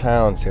little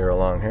towns here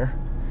along here.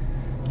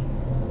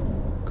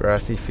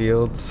 Grassy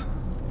fields.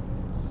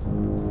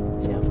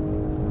 Yeah.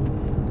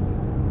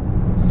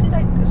 See,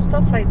 like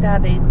stuff like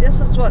that. This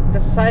is what the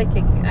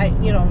psychic. Like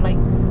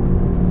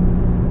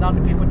a lot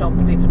of people don't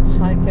believe in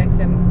psychic,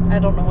 and I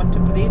don't know what to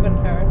believe in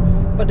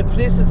her. But the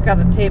police has got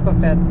a tape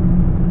of it.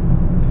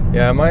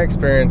 Yeah, my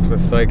experience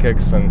with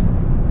psychics and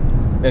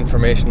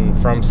information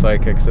from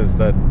psychics is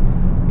that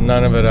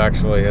none of it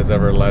actually has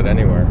ever led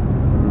anywhere.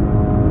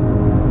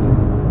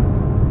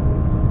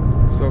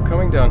 So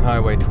coming down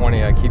Highway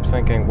 20, I keep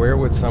thinking, where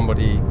would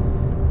somebody,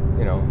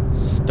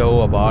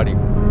 stow a body?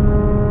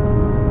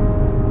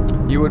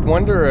 You would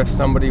wonder if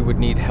somebody would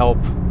need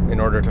help in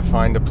order to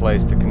find a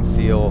place to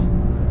conceal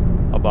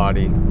a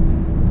body.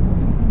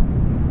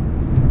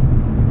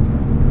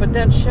 But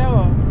that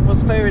shower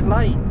was very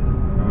light.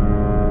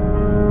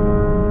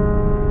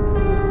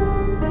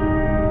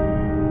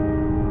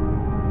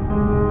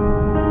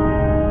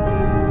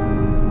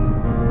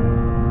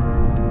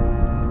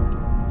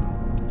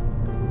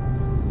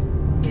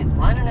 In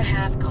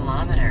 1.5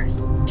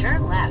 kilometers,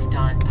 turn left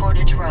on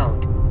Portage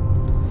Road.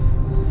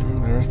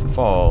 There's the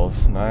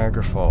falls,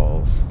 Niagara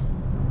Falls.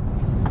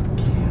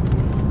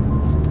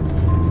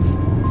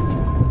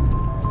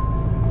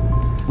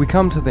 We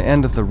come to the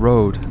end of the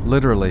road,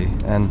 literally,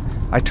 and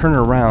I turn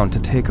around to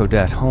take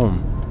Odette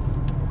home.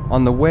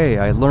 On the way,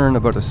 I learn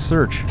about a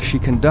search she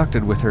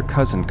conducted with her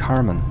cousin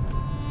Carmen.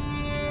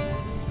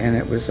 And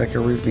it was like a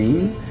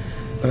ravine,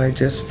 but I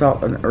just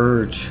felt an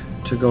urge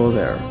to go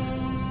there.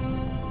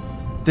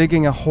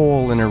 Digging a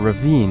hole in a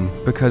ravine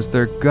because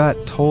their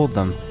gut told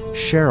them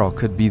Cheryl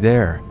could be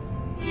there.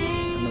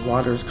 And the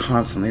water's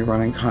constantly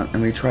running,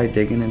 and we tried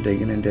digging and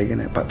digging and digging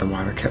it, but the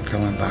water kept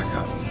filling back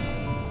up.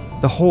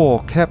 The hole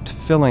kept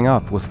filling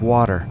up with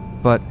water,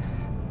 but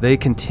they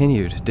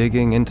continued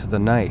digging into the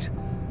night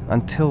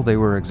until they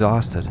were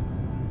exhausted.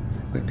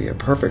 It would be a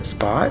perfect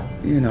spot,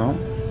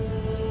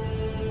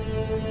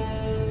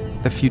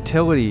 The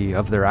futility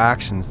of their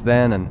actions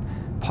then, and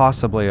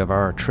possibly of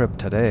our trip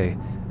today,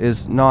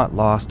 is not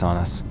lost on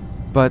us.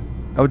 But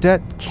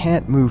Odette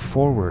can't move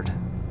forward.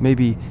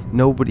 Maybe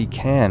nobody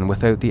can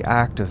without the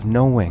act of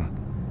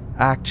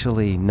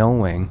actually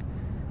knowing,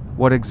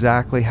 what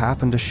exactly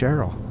happened to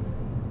Cheryl.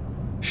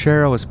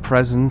 Cheryl is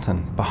present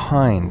and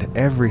behind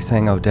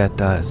everything Odette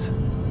does.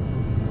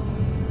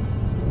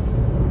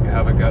 You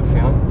have a gut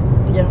feeling?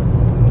 Yeah.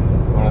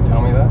 You want to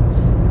tell me that?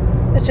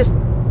 It's just,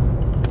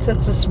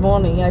 since this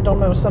morning, I don't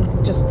know,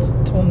 something just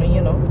told me,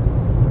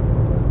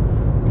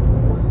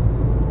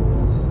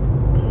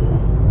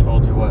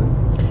 Told you what?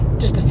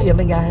 Just a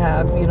feeling I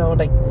have,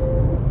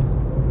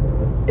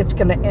 it's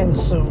gonna end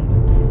soon.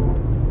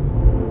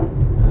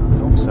 I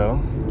hope so.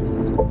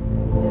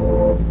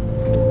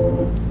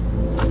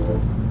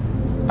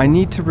 I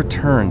need to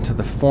return to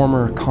the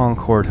former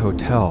Concord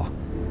Hotel.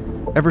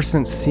 Ever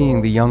since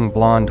seeing the young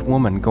blonde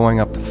woman going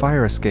up the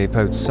fire escape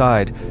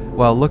outside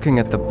while looking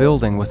at the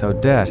building with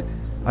Odette,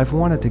 I've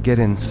wanted to get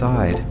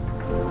inside.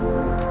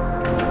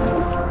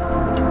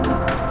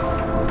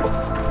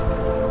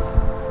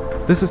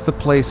 This is the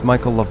place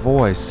Michael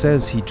Lavoie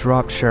says he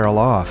dropped Cheryl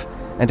off,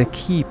 and a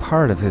key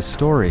part of his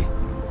story.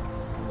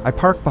 I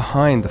park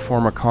behind the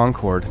former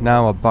Concord,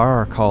 now a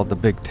bar called the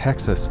Big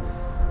Texas,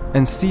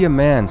 and see a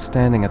man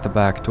standing at the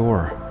back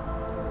door.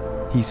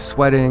 He's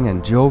sweating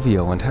and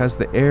jovial and has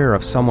the air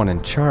of someone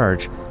in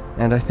charge,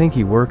 and I think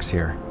he works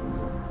here.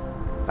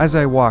 As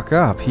I walk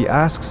up, he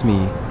asks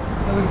me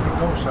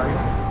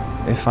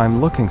if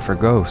I'm looking for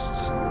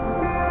ghosts.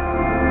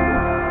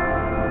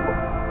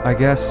 I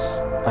guess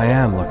I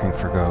am looking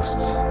for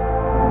ghosts.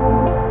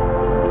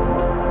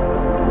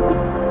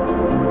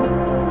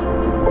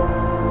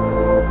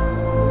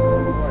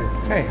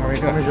 Hey, how are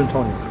you doing? My name's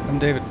Antonio. I'm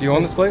David. Do you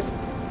own this place?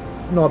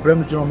 No, but I'm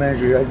the general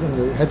manager here. I'm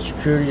the head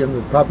security, I'm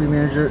the property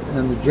manager, and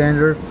I'm the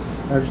janitor.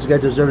 I'm just the guy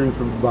that does everything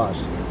for the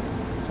boss.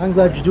 So I'm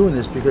glad you're doing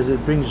this because it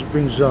brings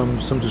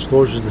some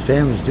disclosures to the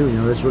families too.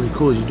 That's really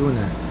cool you're doing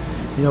that.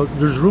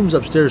 There's rooms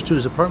upstairs too.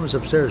 There's apartments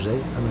upstairs,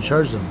 eh? I'm in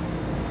charge of them.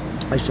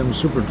 Actually, I'm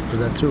super for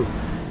that too.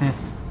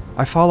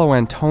 I follow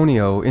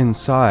Antonio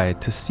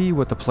inside to see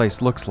what the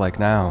place looks like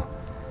now.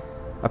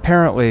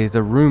 Apparently,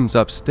 the rooms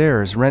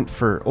upstairs rent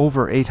for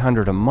over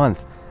 $800 a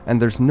month, and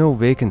there's no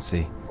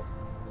vacancy.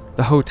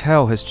 The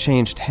hotel has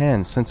changed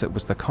hands since it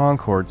was the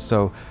Concord,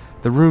 so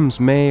the rooms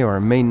may or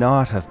may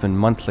not have been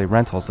monthly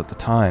rentals at the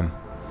time.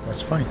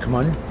 That's fine. Come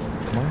on in.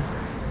 Come on in.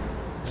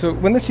 So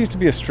when this used to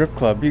be a strip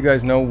club, do you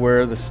guys know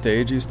where the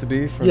stage used to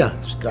be? Yeah,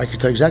 I can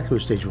tell exactly where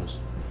the stage was.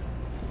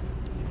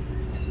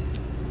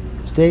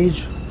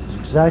 Stage is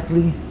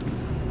exactly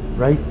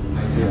right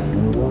here.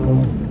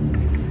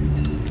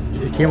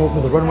 It came up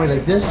with a runway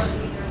like this.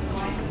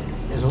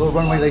 There's a little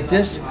runway like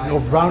this.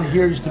 Around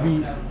here used to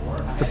be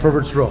the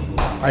pervert's row.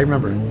 I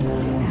remember.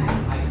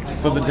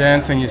 So the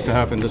dancing used to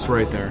happen just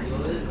right there?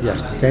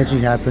 Yes, the dancing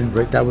happened.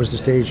 Right, that was the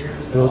stage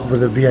where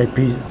the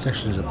VIP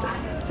section is up there.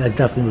 That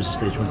definitely was the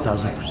stage,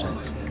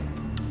 1,000%.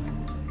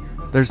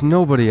 There's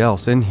nobody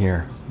else in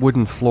here.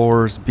 Wooden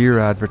floors, beer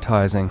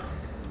advertising.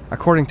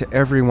 According to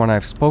everyone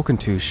I've spoken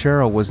to,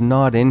 Cheryl was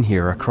not in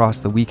here across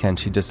the weekend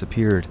she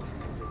disappeared.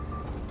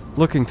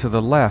 Looking to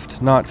the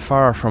left, not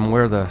far from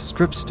where the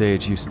strip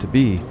stage used to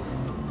be,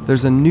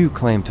 there's a new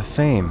claim to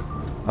fame,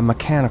 a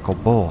mechanical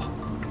bull.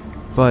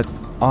 But,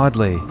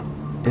 oddly,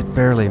 it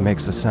barely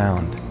makes a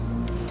sound.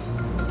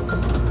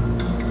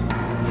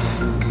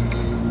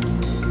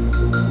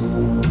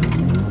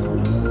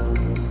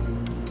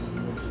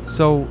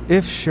 So,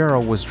 if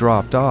Cheryl was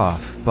dropped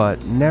off,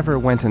 but never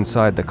went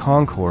inside the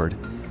Concorde,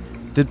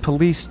 did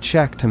police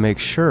check to make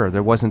sure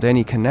there wasn't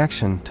any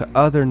connection to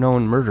other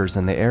known murders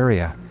in the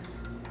area?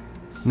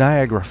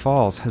 Niagara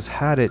Falls has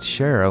had its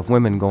share of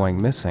women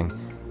going missing,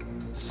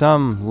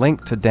 some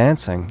linked to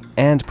dancing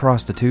and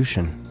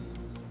prostitution.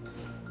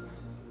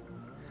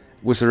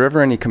 Was there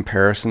ever any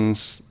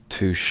comparisons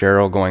to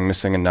Cheryl going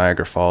missing in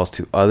Niagara Falls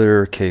to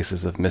other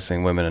cases of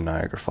missing women in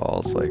Niagara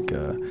Falls, like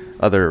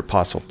other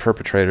possible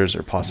perpetrators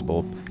or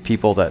possible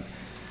people that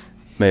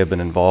may have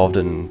been involved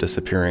in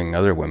disappearing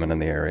other women in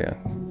the area?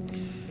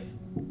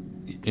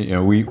 You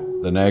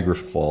know, the Niagara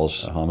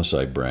Falls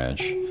homicide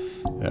branch,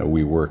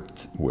 we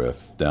worked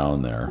with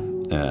down there,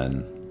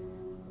 and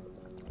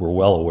we're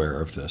well aware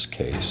of this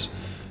case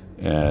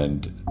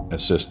and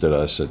assisted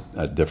us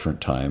at different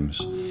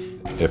times.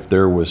 If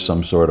there was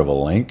some sort of a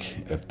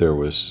link, if there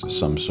was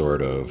some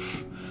sort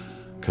of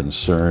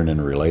concern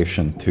in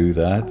relation to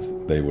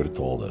that, they would have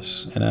told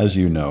us. And as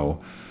you know,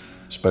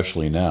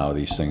 especially now,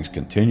 these things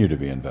continue to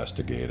be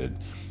investigated.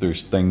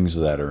 There's things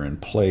that are in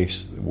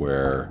place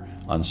where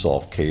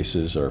unsolved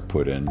cases are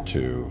put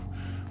into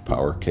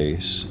power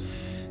case.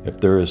 If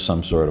there is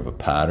some sort of a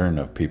pattern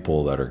of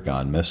people that are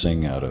gone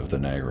missing out of the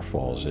Niagara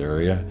Falls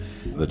area,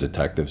 the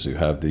detectives who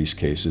have these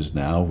cases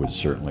now would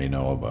certainly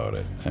know about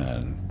it.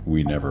 And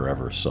we never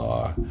ever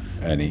saw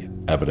any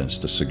evidence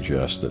to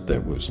suggest that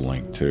that was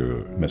linked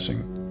to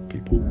missing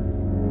people.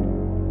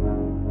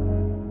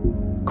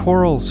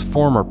 Coral's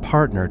former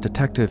partner,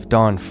 Detective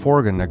Don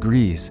Forgan,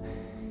 agrees.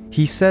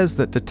 He says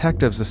that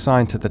detectives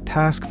assigned to the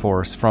task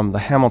force from the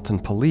Hamilton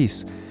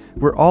Police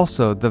were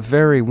also the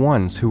very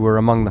ones who were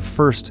among the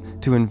first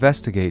to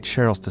investigate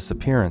Cheryl's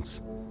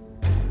disappearance.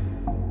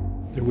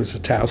 There was a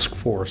task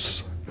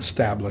force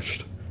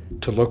established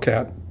to look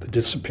at the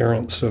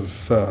disappearance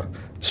of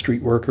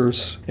street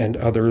workers and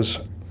others.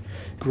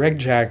 Greg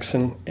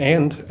Jackson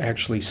and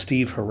actually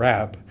Steve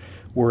Harab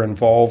were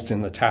involved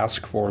in the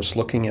task force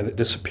looking at the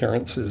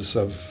disappearances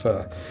of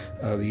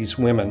these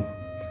women.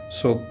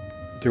 So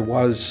there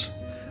was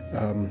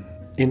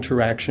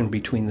interaction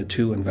between the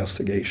two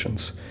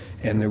investigations.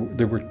 And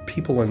there were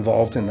people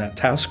involved in that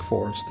task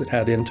force that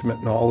had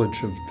intimate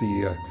knowledge of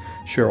the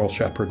Cheryl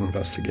Shepard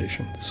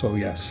investigation. So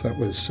yes, that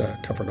was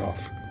covered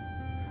off.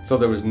 So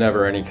there was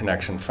never any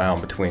connection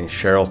found between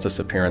Cheryl's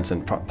disappearance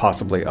and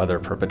possibly other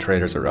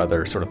perpetrators or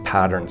other sort of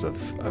patterns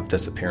of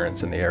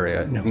disappearance in the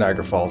area, No.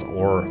 Niagara Falls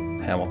or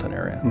Hamilton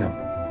area? No.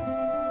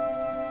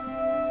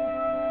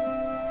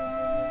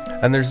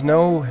 And there's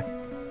no,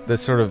 the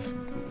sort of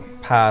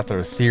path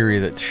or theory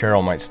that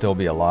Cheryl might still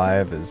be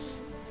alive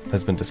has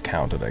been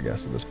discounted, I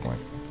guess, at this point.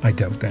 I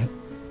doubt that.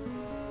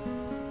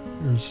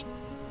 There's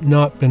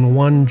not been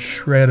one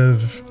shred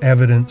of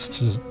evidence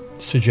to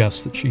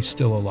suggest that she's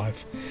still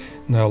alive.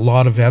 And a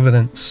lot of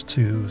evidence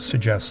to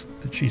suggest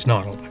that she's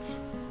not alive.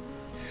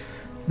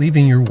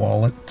 Leaving your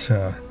wallet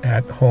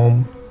at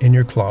home, in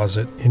your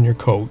closet, in your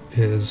coat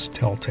is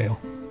telltale.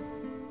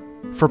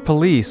 For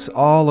police,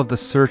 all of the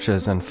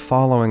searches and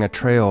following a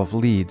trail of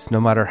leads,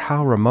 no matter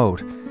how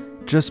remote,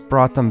 just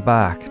brought them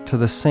back to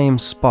the same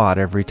spot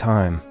every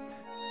time.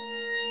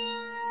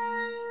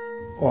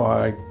 Well,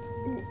 I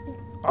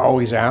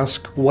always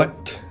ask,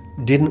 what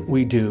didn't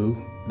we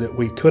do that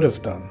we could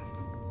have done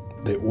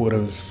that would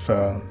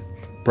have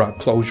brought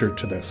closure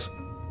to this?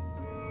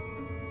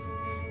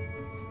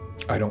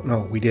 I don't know.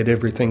 We did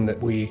everything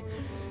that we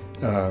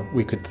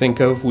could think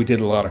of. We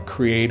did a lot of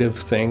creative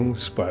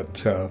things,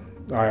 but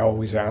I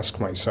always ask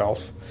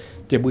myself,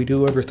 did we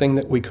do everything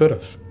that we could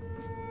have?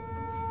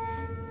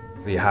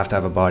 You have to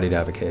have a body to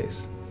have a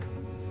case.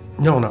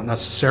 No, not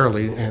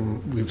necessarily,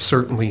 and we've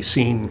certainly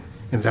seen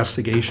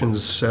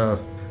investigations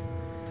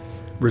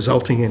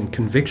resulting in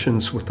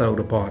convictions without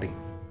a body.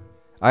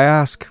 I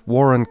ask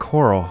Warren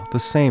Coral the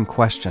same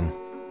question.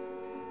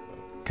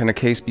 Can a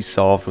case be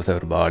solved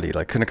without a body?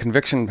 Like, can a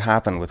conviction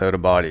happen without a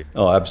body?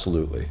 Oh,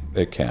 absolutely,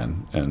 it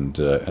can. And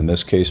in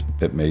this case,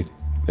 it may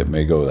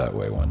go that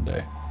way one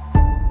day.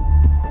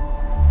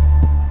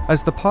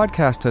 As the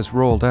podcast has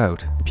rolled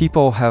out,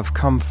 people have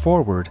come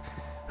forward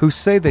who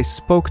say they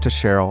spoke to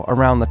Cheryl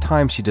around the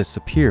time she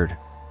disappeared.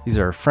 These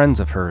are friends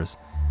of hers.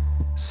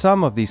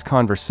 Some of these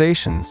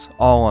conversations,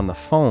 all on the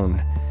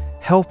phone,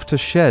 help to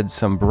shed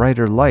some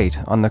brighter light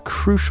on the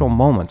crucial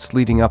moments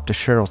leading up to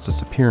Cheryl's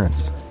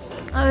disappearance.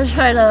 I would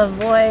try to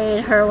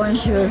avoid her when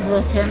she was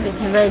with him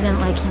because I didn't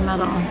like him at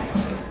all.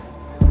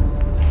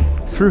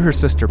 Through her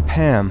sister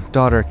Pam,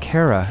 daughter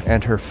Kara,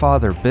 and her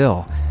father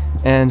Bill,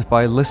 and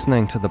by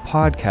listening to the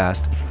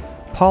podcast,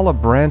 Paula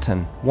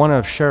Branton, one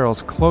of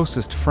Cheryl's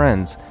closest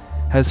friends,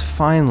 has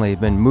finally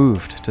been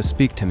moved to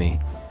speak to me.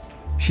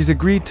 She's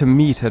agreed to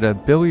meet at a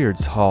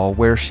billiards hall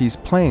where she's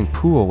playing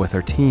pool with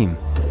her team.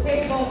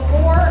 Table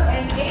 4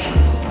 and 8,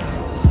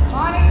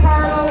 Monte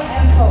Carlo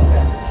and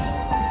poker.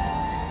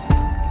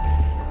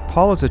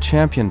 Paula's a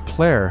champion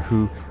player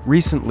who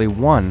recently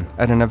won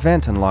at an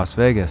event in Las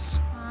Vegas.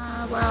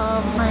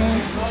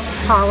 My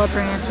Paula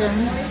Branton,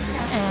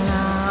 and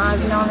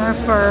I've known her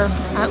for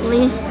at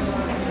least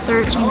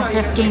 13,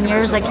 15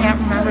 years. I can't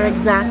remember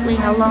exactly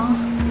how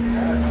long.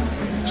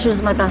 She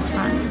was my best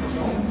friend.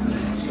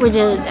 We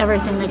did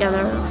everything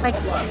together. Like,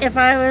 if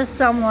I was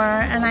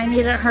somewhere and I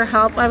needed her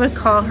help, I would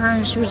call her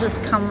and she would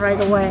just come right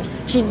away.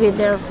 She'd be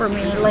there for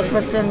me, like,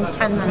 within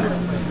 10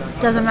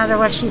 minutes. Doesn't matter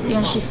what she's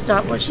doing, she'd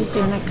stop what she's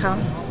doing and come.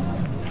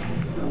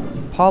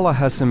 Paula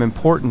has some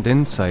important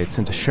insights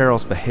into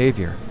Cheryl's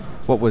behavior,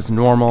 what was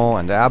normal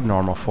and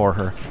abnormal for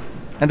her,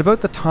 and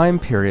about the time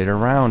period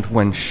around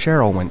when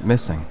Cheryl went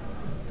missing.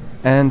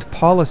 And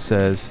Paula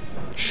says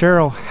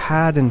Cheryl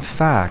had in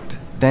fact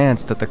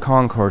danced at the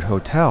Concord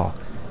Hotel,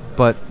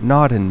 but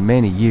not in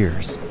many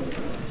years.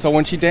 So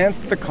when she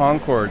danced at the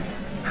Concord,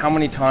 how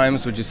many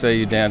times would you say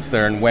you danced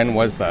there, and when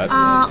was that?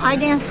 I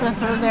danced with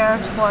her there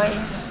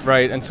twice.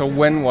 Right, and so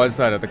when was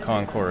that at the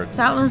Concord?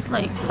 That was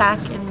like back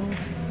in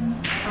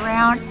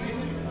around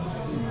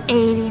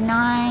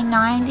 89,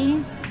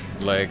 90.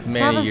 Like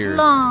many years.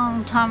 That was a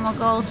long time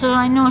ago, so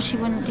I know she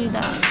wouldn't do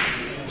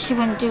that. She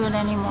wouldn't do it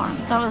anymore.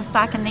 That was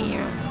back in the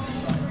years.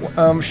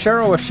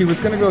 Cheryl, if she was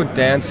going to go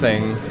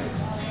dancing...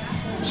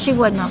 She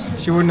wouldn't have.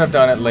 She wouldn't have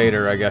done it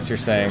later, I guess you're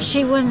saying.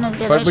 She wouldn't have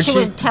did it. She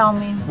would tell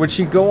me. Would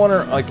she go on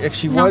her, like, if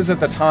she was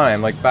at the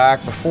time, like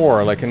back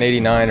before, like in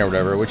 89 or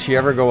whatever, would she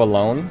ever go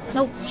alone?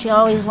 Nope. She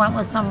always went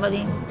with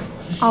somebody.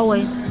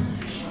 Always.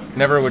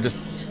 Never would just...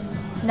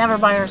 Never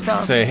by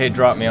herself. Say, hey,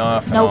 drop me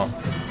off and Nope.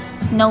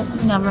 Nope,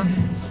 never.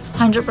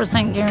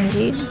 100%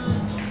 guaranteed.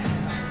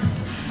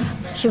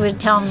 She would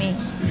tell me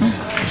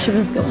she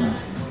was going.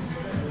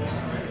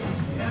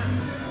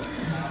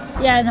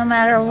 Yeah, no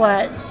matter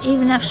what.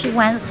 Even if she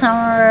went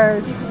somewhere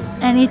or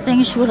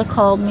anything, she would have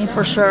called me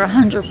for sure,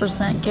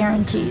 100%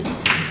 guaranteed.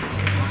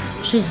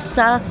 She's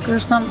stuck or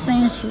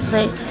something, she'd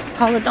say,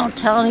 Paula, don't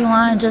tell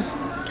anyone, just,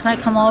 can I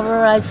come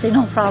over? I'd say,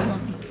 no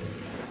problem.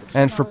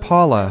 And for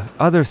Paula,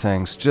 other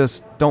things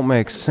just don't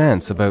make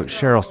sense about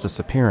Cheryl's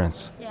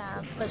disappearance.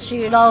 But she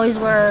would always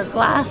wear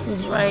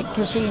glasses, right?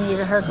 Because she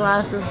needed her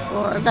glasses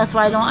for. That's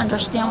why I don't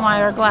understand why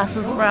her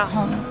glasses were at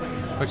home.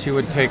 But she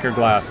would take her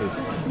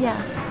glasses. Yeah.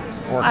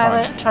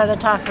 I would try to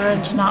talk her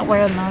into not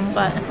wearing them,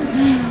 but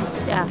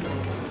yeah.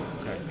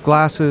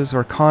 Glasses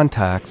or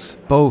contacts,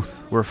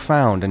 both were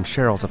found in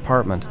Cheryl's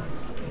apartment.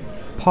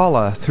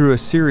 Paula, through a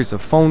series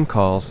of phone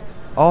calls,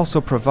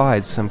 also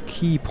provides some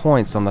key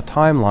points on the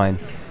timeline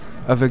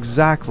of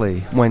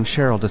exactly when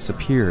Cheryl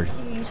disappeared.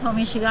 She told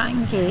me she got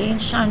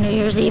engaged on New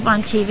Year's Eve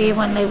on TV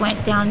when they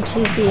went down to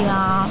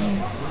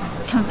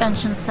the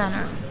convention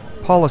center.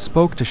 Paula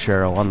spoke to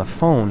Cheryl on the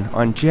phone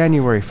on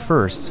January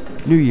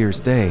 1st, New Year's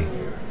Day.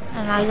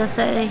 And I just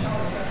said,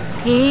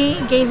 he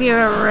gave you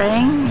a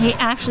ring? He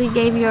actually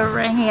gave you a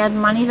ring? He had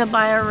money to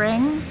buy a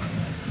ring?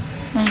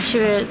 And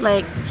she's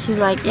like,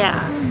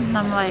 yeah. And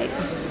I'm like,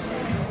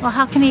 well,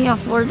 how can he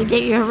afford to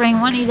get you a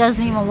ring when he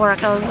doesn't even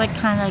work? I was like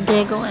kind of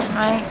giggling,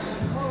 right?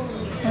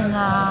 And,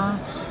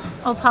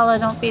 oh, Paula,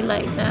 don't be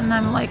like that. And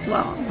I'm like,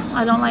 well,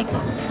 I don't like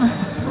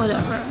it.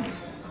 Whatever.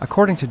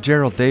 According to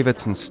Gerald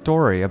Davidson's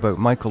story about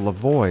Michael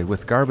Lavoie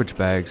with garbage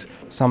bags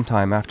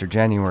sometime after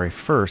January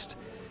 1st,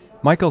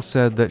 Michael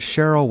said that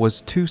Cheryl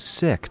was too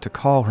sick to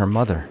call her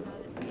mother.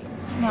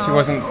 No. She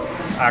wasn't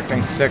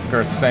acting sick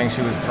or saying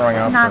she was throwing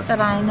up? Not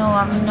that I know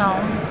of, no.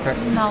 Okay.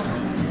 No.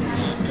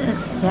 It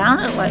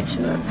sounded like she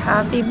was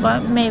happy,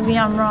 but maybe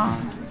I'm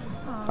wrong.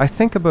 I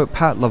think about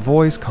Pat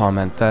Lavoie's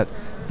comment that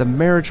the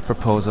marriage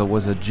proposal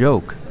was a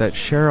joke that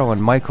Cheryl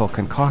and Michael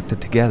concocted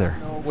together.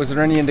 Was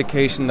there any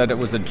indication that it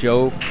was a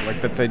joke,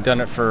 like that they'd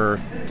done it for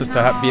just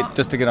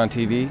to get on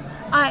TV?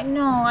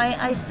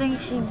 I think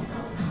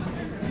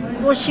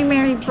she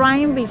married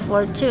Brian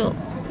before too,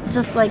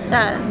 just like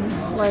that,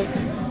 like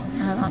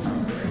I don't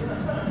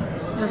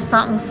know, just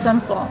something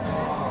simple.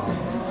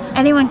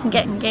 Anyone can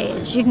get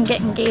engaged. You can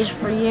get engaged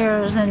for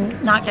years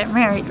and not get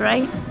married,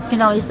 right? You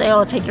can always say,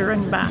 "Oh, take your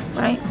ring back,"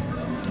 right?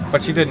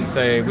 But she didn't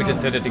say, we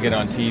just did it to get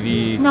on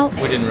TV. No.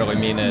 We didn't really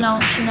mean it. No,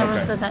 she never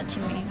said that to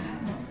me.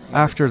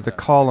 After the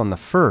call on the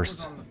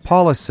 1st,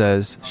 Paula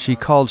says she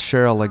called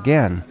Cheryl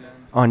again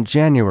on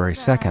January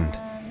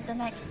 2nd. The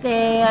next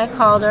day I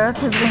called her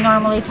because we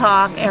normally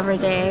talk every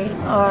day,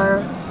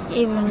 or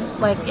even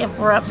like if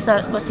we're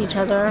upset with each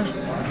other,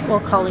 we'll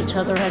call each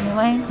other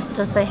anyway.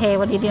 Just say, hey,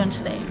 what are you doing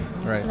today?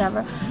 Right.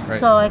 Whatever. Right.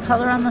 So I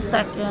called her on the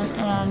 2nd,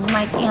 and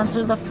Mike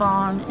answered the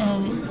phone,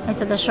 and I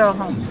said, is Cheryl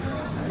home?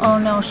 Oh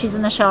no, she's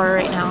in the shower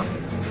right now.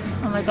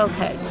 I'm like,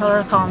 okay, tell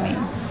her to call me.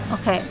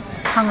 Okay,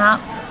 hung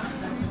up.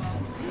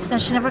 Then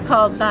she never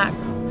called back.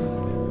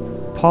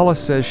 Paula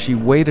says she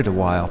waited a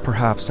while,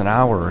 perhaps an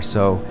hour or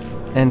so,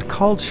 and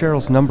called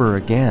Cheryl's number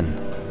again.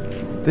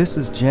 This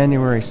is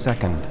January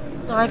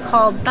 2nd. So I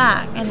called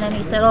back, and then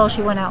he said, oh,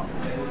 she went out.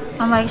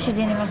 I'm like, she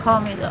didn't even call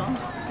me, though.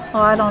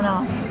 Oh, I don't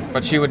know.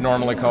 But she would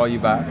normally call you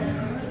back?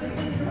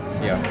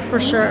 Yeah. For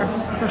sure,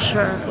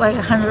 like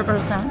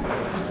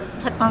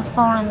 100%. Kept on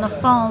phoning the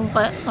phone,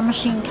 but the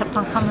machine kept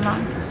on coming on.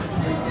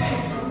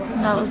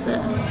 And that was it.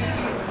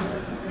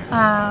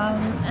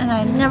 And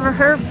I never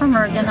heard from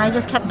her again. I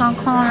just kept on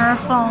calling her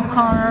phone,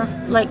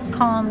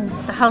 calling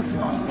the house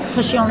phone,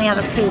 because she only had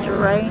a pager,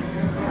 right?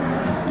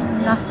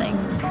 And nothing.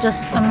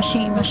 Just a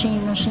machine.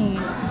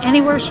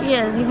 Anywhere she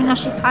is, even if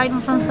she's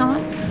hiding from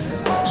someone,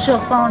 she'll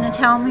phone and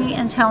tell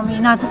me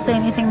not to say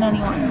anything to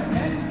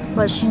anyone.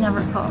 But she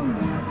never called.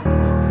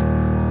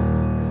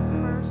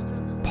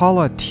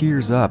 Paula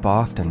tears up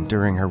often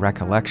during her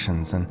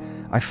recollections, and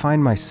I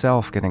find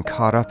myself getting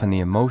caught up in the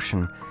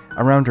emotion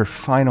around her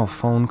final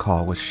phone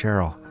call with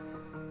Cheryl.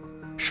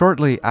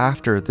 Shortly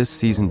after this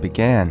season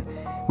began,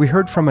 we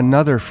heard from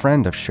another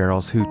friend of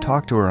Cheryl's who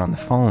talked to her on the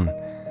phone,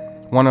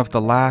 one of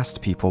the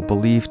last people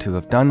believed to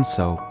have done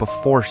so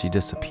before she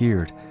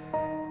disappeared.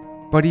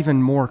 But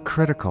even more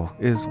critical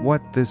is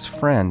what this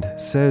friend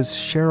says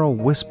Cheryl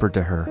whispered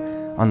to her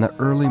on the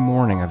early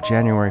morning of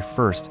January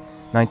 1st,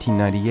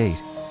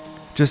 1998,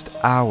 just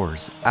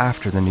hours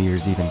after the New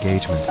Year's Eve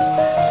engagement.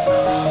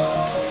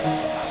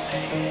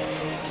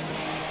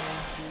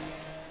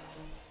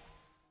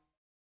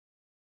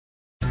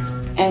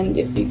 And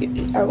if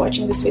you are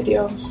watching this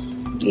video,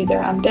 either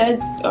I'm dead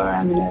or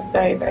I'm in a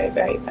very, very,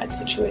 very bad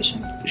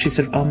situation. She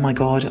said, oh my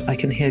God, I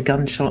can hear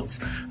gunshots.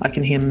 I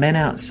can hear men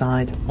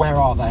outside. Where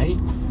are they?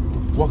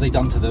 What have they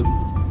done to them?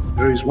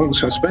 There is one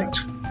suspect,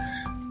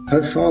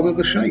 her father,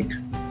 the Sheikh.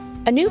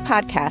 A new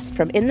podcast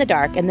from In the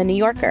Dark and The New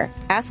Yorker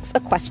asks a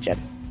question.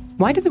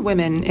 Why do the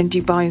women in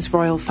Dubai's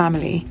royal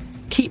family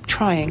keep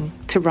trying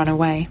to run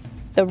away?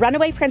 The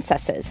Runaway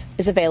Princesses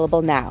is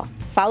available now.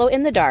 Follow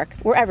In the Dark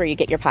wherever you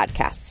get your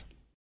podcasts.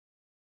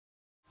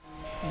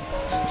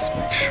 Let's just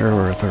make sure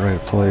we're at the right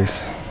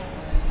place.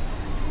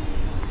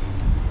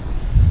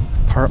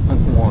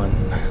 Apartment 1.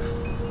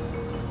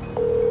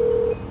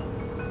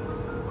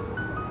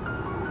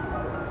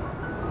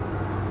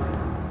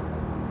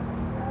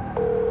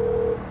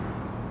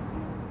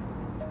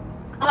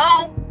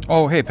 Hello?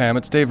 Oh, hey Pam,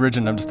 it's Dave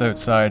Ridgen. I'm just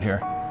outside here.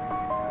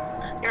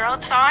 You're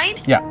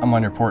outside? Yeah, I'm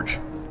on your porch.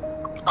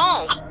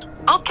 Oh,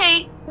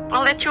 okay.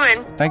 I'll let you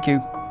in. Thank you.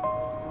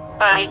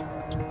 Bye.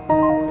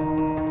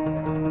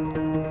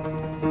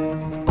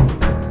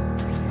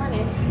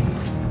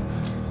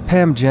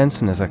 Pam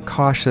Jensen is a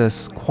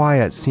cautious,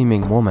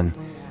 quiet-seeming woman,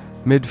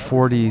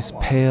 mid-40s,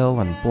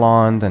 pale and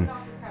blonde, and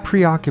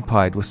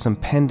preoccupied with some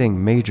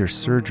pending major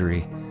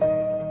surgery.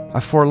 A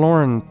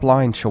forlorn,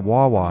 blind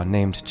chihuahua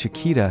named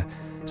Chiquita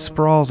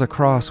sprawls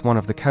across one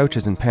of the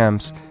couches in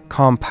Pam's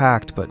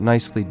compact but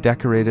nicely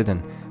decorated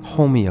and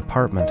homey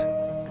apartment.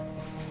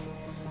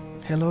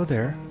 Hello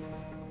there.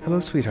 Hello,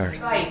 sweetheart.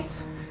 Right.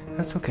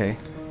 That's okay.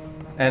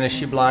 And is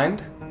she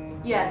blind?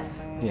 Yes.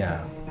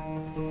 Yeah.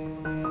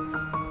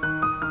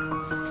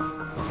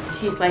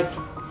 She's like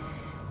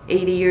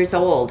 80 years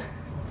old.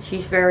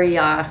 She's very,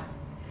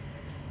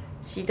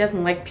 she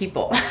doesn't like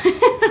people.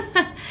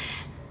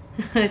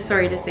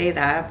 Sorry to say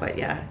that, but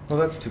yeah. Well,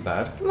 that's too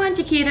bad. Come on,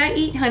 Chiquita,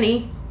 eat,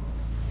 honey.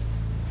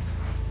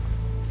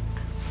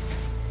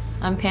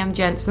 I'm Pam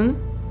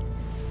Jensen.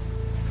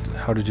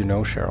 How did you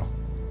know Cheryl?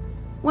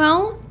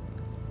 Well,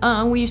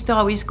 we used to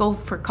always go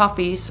for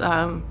coffees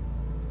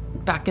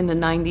back in the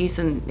 90s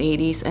and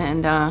 80s,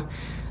 and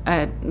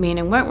at Main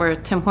and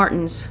Wentworth, Tim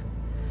Hortons.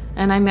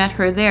 And I met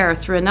her there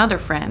through another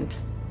friend,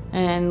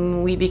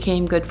 and we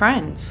became good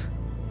friends,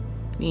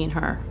 me and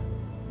her.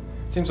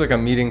 It seems like a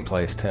meeting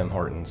place, Tim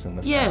Hortons, in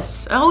this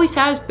Yes, always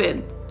has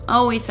been.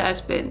 Always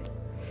has been.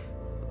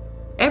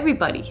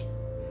 Everybody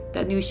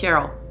that knew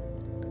Cheryl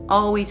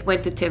always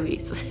went to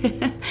Timmy's.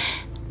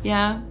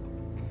 Yeah.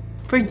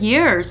 For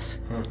years.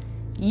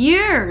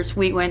 Years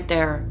we went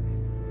there.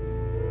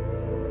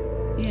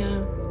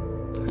 Yeah.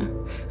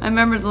 I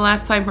remember the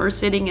last time her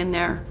sitting in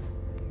there.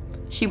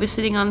 She was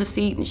sitting on the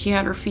seat and she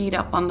had her feet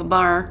up on the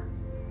bar.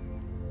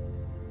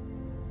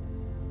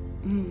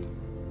 And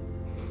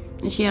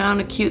she had on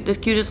the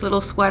cutest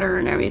little sweater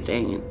and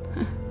everything.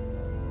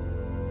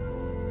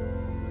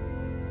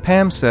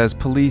 Pam says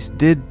police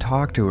did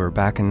talk to her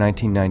back in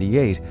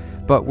 1998,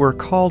 but were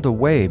called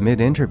away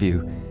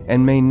mid-interview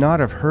and may not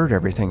have heard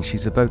everything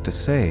she's about to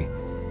say.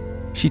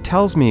 She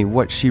tells me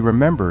what she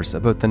remembers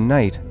about the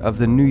night of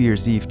the New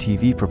Year's Eve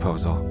TV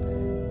proposal.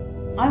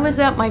 I was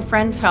at my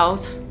friend's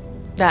house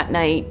that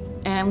night,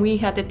 and we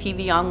had the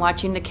TV on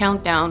watching the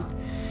countdown.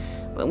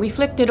 But we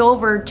flicked it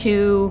over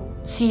to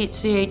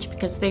CHCH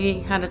because they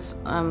had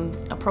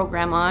a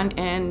program on,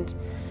 and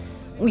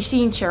we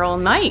seen Cheryl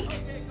and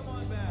Mike.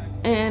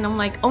 And I'm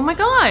like, oh my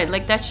God,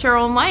 like that's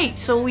Cheryl and Mike.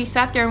 So we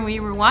sat there and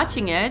we were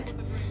watching it.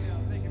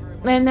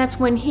 And that's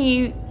when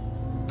he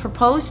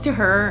proposed to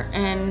her,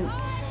 and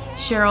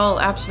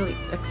Cheryl absolutely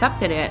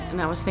accepted it.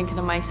 And I was thinking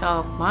to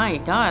myself, my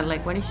God,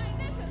 like what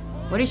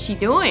is she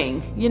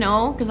doing? You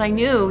know, because I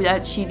knew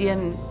that she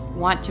didn't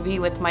want to be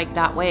with Mike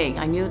that way.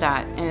 I knew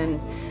that. And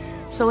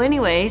So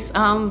anyways,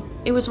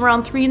 it was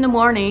around 3 in the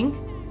morning,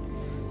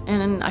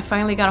 and I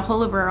finally got a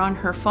hold of her on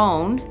her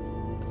phone.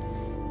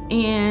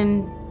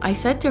 And I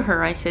said to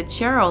her, I said,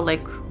 Cheryl,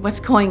 like, what's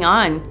going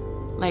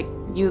on? Like,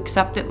 you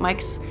accepted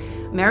Mike's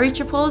marriage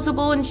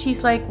proposal? And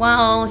she's like,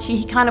 well,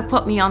 he kind of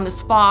put me on the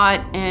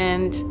spot,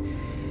 and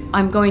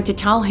I'm going to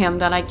tell him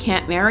that I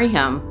can't marry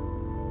him.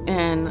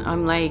 And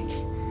I'm like,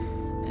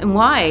 and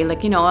why?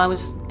 Like,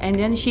 and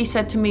then she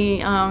said to me,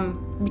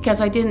 because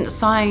I didn't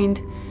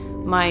sign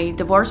my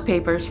divorce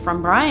papers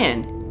from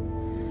Brian.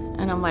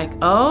 And I'm like,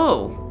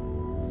 oh,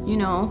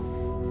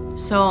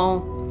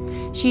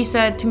 So she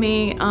said to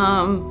me,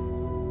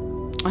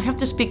 I have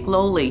to speak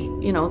lowly,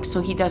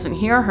 so he doesn't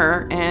hear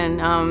her. And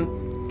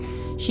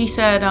she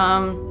said,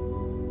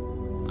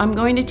 I'm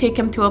going to take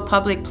him to a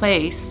public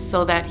place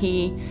so that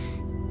he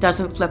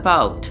doesn't flip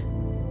out.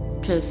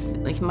 Because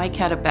Mike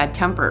had a bad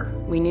temper.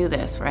 We knew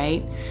this,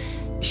 right?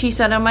 She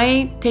said, I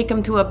might take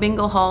him to a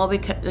bingo hall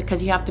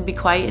because you have to be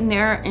quiet in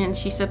there. And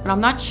she said, but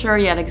I'm not sure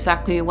yet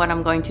exactly what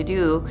I'm going to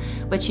do.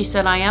 But she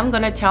said, I am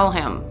going to tell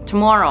him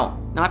tomorrow,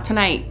 not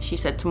tonight. She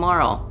said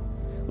tomorrow,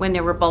 when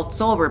they were both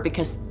sober,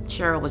 because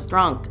Cheryl was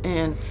drunk.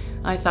 And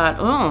I thought,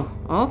 oh,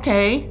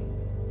 okay.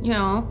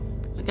 I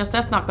guess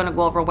that's not going to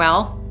go over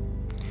well.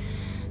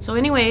 So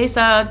anyways,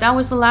 that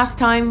was the last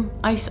time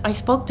I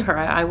spoke to her.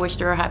 I wished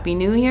her a Happy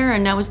New Year,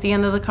 and that was the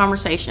end of the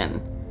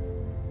conversation.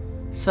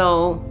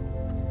 So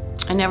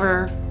I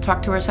never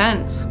talked to her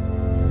since.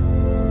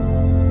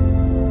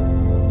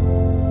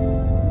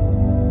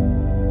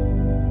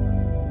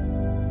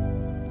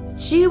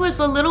 She was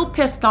a little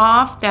pissed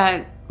off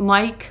that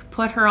Mike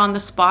put her on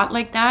the spot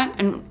like that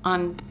and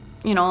on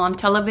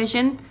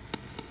television.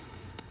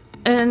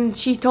 And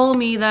she told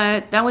me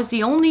that that was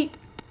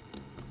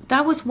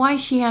why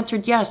she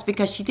answered yes,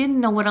 because she didn't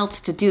know what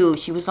else to do.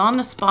 She was on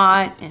the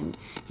spot, and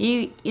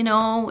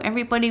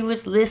everybody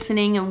was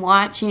listening and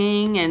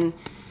watching, and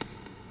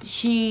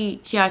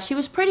she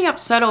was pretty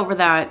upset over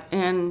that.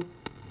 And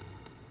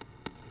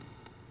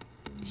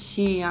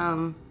she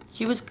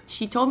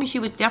told me she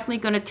was definitely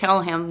going to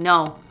tell him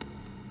no.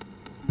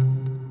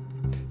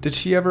 Did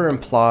she ever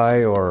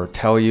imply or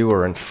tell you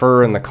or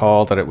infer in the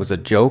call that it was a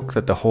joke,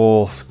 that the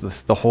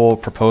whole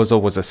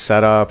proposal was a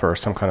setup or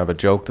some kind of a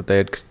joke that they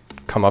had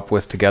come up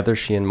with together,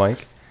 she and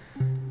Mike?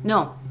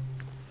 No.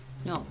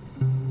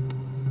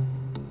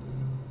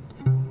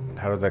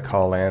 How did the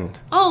call end?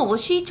 Oh, well,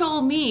 she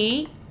told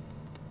me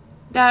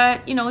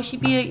that,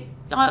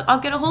 I'll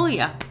get a hold of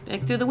you,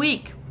 through the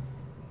week.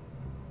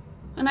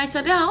 And I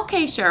said, yeah,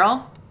 okay,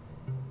 Cheryl.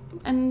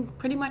 And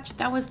pretty much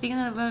that was the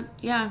end of it,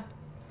 yeah.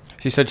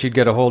 She said she'd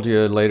get a hold of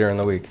you later in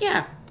the week.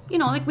 Yeah,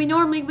 like we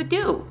normally would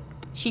do.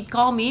 She'd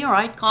call me, or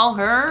I'd call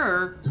her,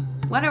 or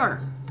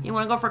whatever. You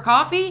want to go for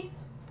coffee?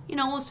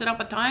 We'll set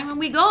up a time and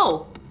we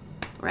go,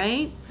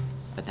 right?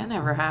 But that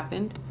never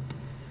happened.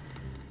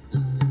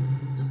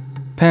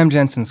 Pam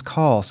Jensen's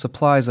call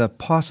supplies a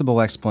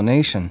possible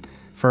explanation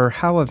for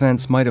how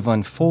events might have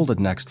unfolded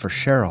next for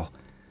Cheryl.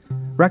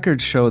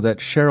 Records show that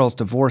Cheryl's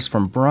divorce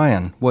from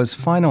Brian was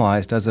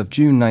finalized as of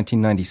June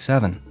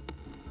 1997.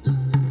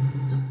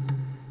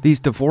 These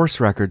divorce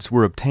records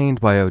were obtained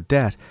by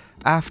Odette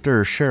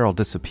after Cheryl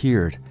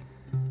disappeared.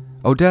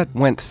 Odette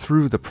went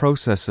through the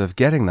process of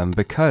getting them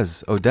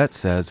because, Odette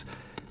says,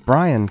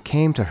 Brian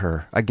came to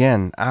her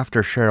again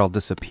after Cheryl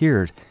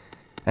disappeared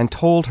and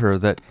told her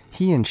that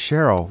he and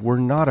Cheryl were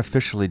not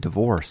officially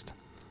divorced.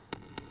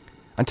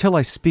 Until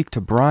I speak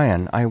to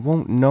Brian, I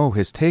won't know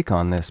his take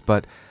on this,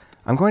 but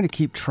I'm going to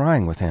keep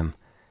trying with him.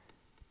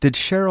 Did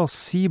Cheryl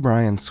see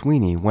Brian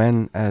Sweeney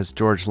when, as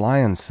George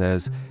Lyons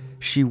says,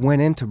 she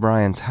went into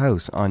Brian's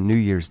house on New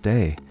Year's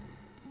Day?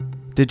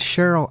 Did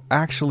Cheryl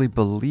actually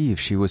believe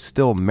she was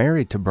still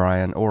married to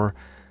Brian, or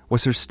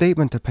was her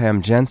statement to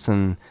Pam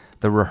Jensen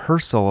the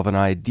rehearsal of an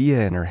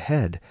idea in her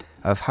head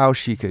of how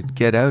she could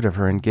get out of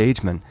her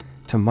engagement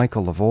to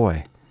Michael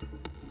Lavoie?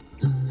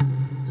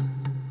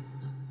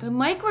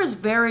 Mike was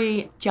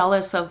very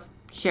jealous of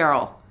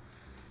Cheryl,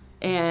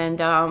 and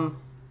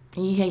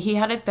he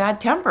had a bad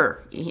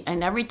temper.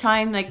 And every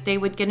time they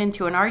would get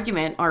into an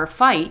argument or a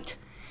fight,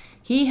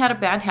 he had a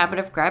bad habit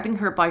of grabbing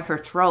her by her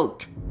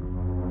throat.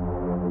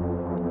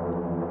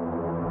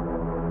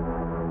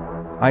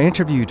 I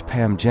interviewed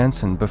Pam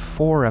Jensen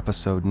before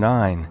episode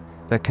 9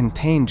 that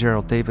contained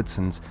Gerald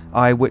Davidson's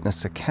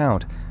eyewitness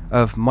account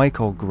of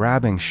Michael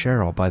grabbing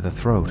Cheryl by the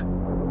throat.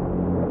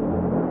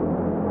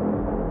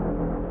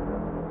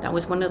 That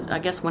was one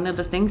of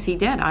the things he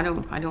did. I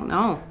don't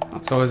know.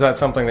 So is that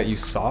something that you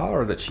saw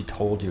or that she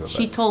told you about?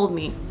 She told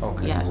me.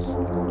 Okay. Yes.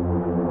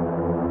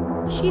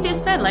 She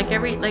just said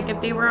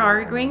if they were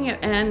arguing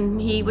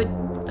and he would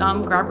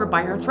grab her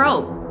by her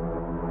throat.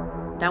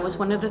 That was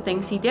one of the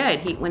things he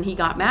did. When he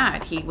got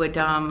mad, he would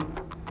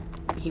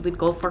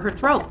go for her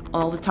throat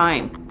all the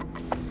time.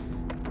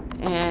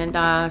 And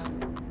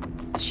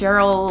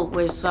Cheryl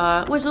was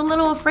a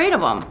little afraid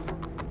of him,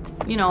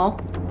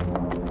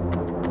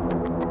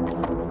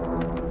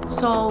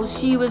 So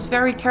she was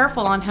very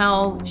careful on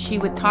how she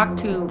would talk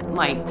to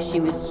Mike. She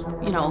was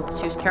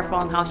careful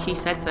on how she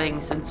said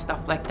things and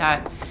stuff like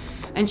that.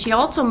 And she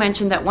also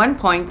mentioned at one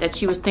point that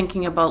she was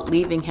thinking about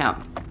leaving him.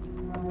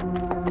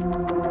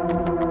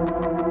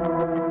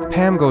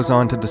 Pam goes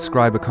on to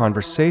describe a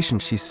conversation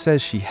she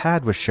says she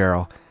had with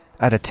Cheryl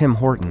at a Tim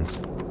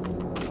Hortons.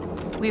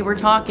 We were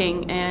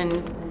talking,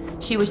 and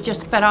she was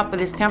just fed up with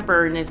his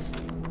temper and his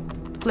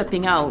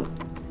flipping out.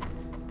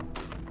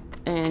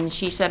 And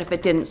she said if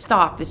it didn't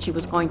stop, that she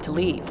was going to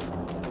leave.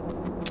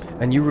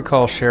 And you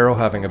recall Cheryl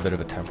having a bit of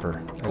a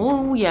temper?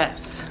 Oh,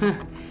 yes.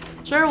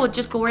 Cheryl would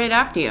just go right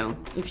after you.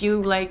 If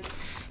you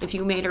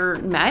made her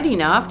mad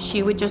enough,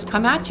 she would just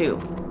come at you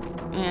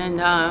and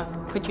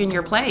put you in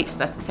your place.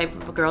 That's the type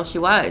of a girl she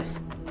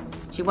was.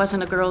 She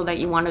wasn't a girl that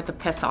you wanted to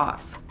piss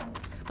off.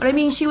 But I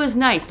mean, she was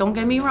nice, don't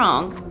get me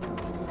wrong.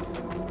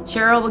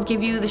 Cheryl would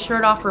give you the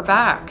shirt off her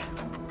back.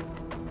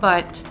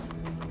 But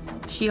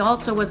she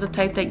also was the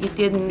type that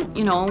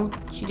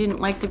she didn't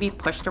like to be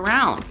pushed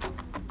around.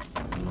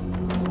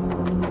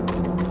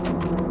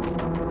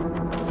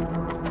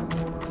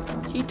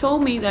 She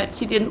told me that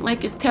she didn't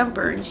like his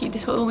temper, and she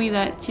told me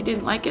that she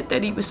didn't like it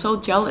that he was so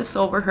jealous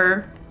over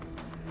her.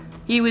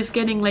 He was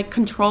getting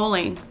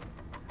controlling,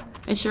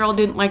 and Cheryl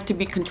didn't like to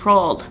be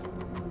controlled.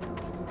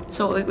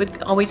 So it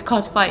would always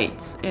cause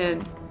fights.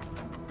 And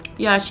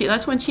yeah,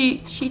 that's when she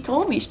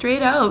told me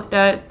straight out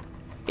that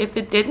if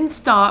it didn't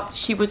stop,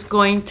 she was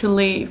going to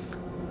leave.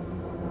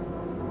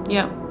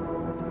 Yeah.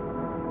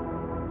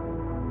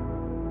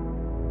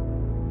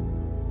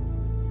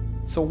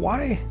 So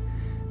why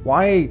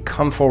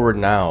come forward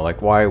now?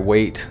 Why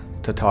wait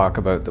to talk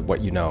about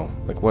what you know?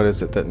 What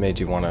is it that made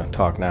you want to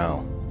talk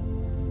now?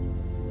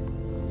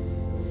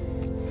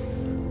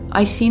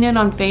 I seen it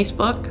on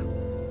Facebook,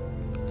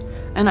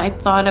 and I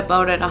thought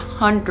about it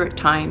 100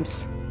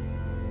 times.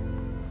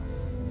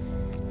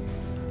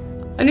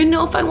 I didn't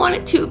know if I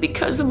wanted to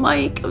because of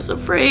Mike. I was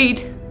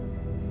afraid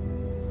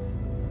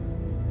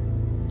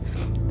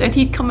that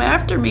he'd come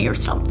after me or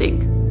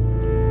something.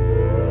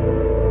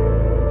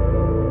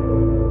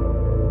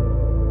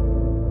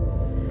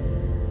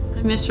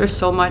 I miss her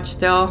so much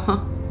still.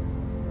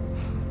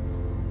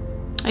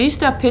 I used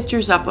to have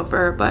pictures up of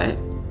her, but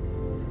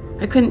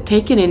I couldn't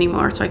take it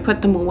anymore, so I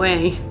put them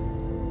away.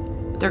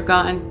 They're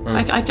gone.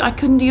 I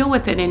couldn't deal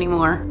with it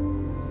anymore.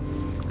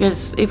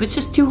 Because it was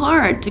just too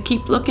hard to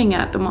keep looking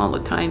at them all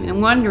the time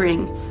and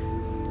wondering,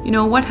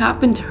 what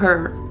happened to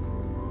her?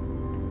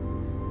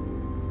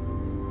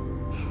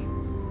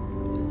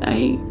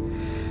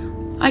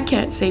 I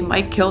can't say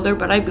Mike killed her,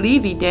 but I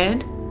believe he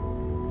did.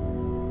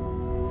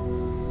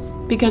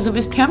 Because of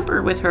his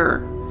temper with her.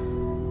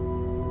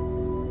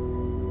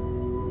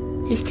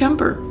 His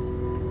temper.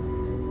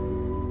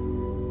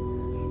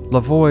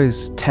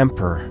 Lavoie's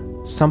temper,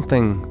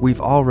 something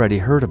we've already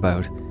heard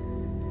about.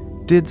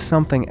 Did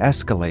something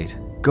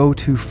escalate, go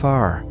too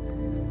far?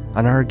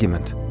 An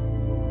argument.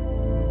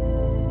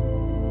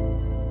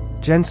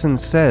 Jensen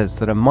says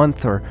that a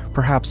month or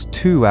perhaps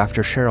 2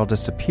 after Cheryl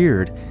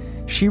disappeared,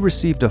 she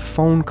received a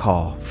phone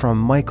call from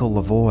Michael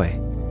Lavoie.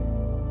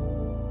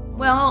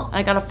 Well,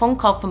 I got a phone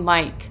call from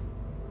Mike.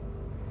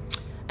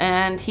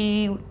 And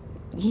he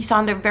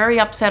sounded very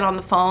upset on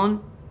the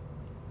phone.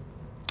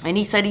 And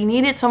he said he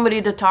needed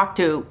somebody to talk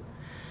to.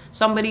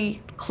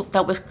 Somebody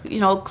that was,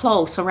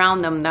 close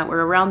around them, that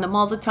were around them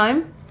all the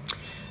time.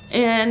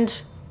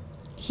 And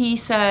he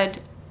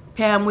said,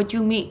 Pam, would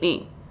you meet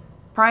me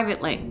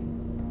privately?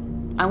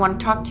 I want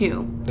to talk to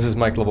you. This is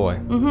Mike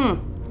Lavoie.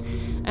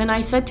 Mm-hmm. And I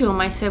said to him,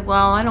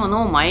 well, I don't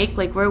know, Mike,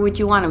 where would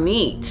you want to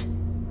meet?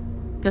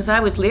 Because I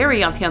was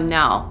leery of him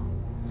now.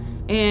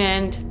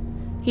 And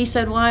he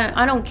said, well,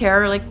 I don't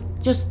care,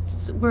 just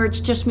where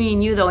it's just me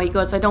and you, though. He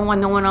goes, I don't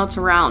want no one else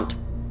around.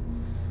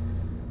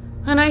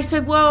 And I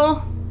said,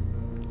 well,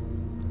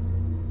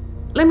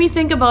 let me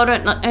think about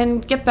it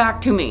and get back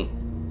to me.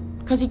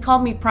 Because he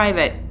called me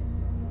private.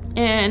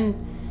 And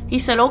he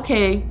said,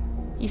 okay.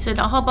 He said,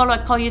 how about I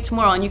call you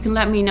tomorrow and you can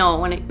let me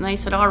know. And I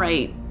said, all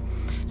right.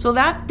 So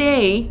that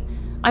day,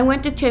 I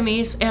went to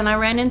Timmy's and I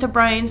ran into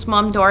Brian's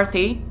mom,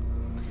 Dorothy.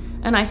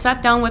 And I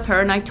sat down with her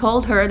and I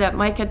told her that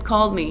Mike had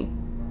called me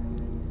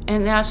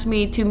and asked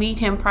me to meet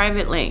him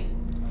privately.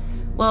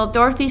 Well,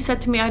 Dorothy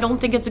said to me, I don't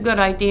think it's a good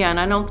idea and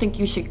I don't think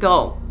you should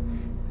go.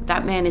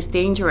 That man is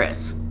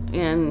dangerous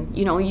and,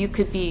 you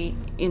could be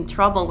in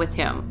trouble with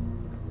him.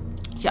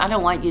 I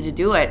don't want you to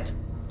do it.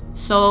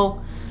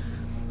 So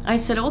I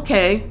said,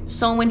 okay.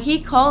 So when he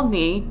called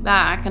me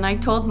back and I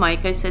told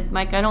Mike, I said,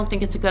 Mike, I don't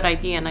think it's a good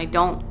idea and I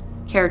don't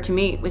care to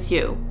meet with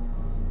you.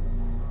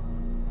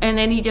 And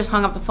then he just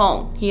hung up the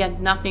phone. He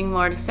had nothing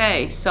more to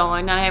say. So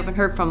I haven't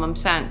heard from him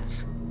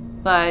since.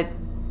 But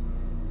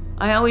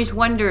I always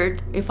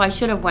wondered if I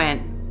should have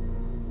went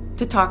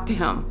to talk to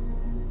him.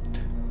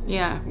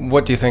 Yeah.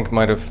 What do you think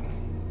might have...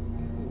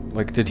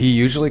 did he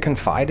usually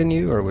confide in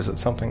you, or was it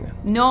something...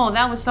 No,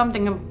 that was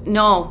something...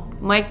 No,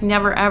 Mike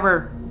never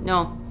ever...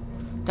 No.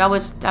 That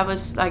was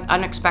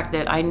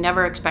unexpected. I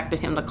never expected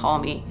him to call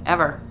me,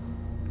 ever.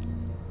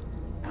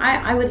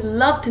 I would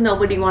love to know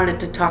what he wanted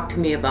to talk to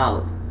me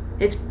about.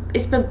 It's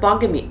been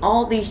bugging me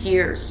all these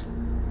years.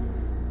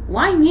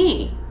 Why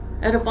me?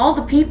 Out of all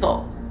the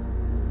people.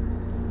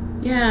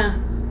 Yeah.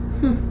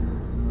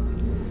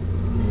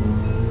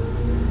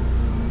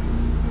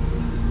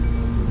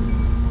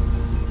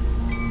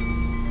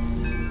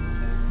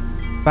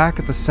 Back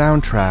at the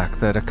soundtrack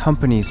that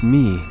accompanies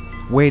me,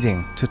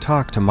 waiting to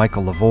talk to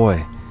Michael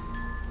Lavoie.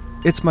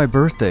 It's my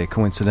birthday,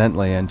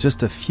 coincidentally, and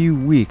just a few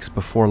weeks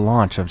before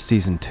launch of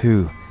Season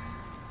 2.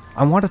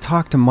 I want to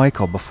talk to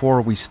Michael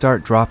before we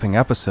start dropping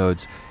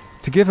episodes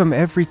to give him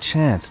every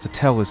chance to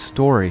tell his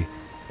story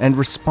and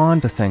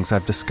respond to things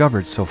I've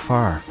discovered so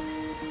far.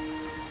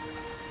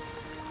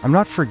 I'm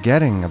not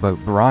forgetting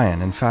about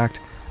Brian. In fact,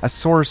 a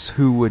source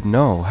who would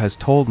know has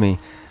told me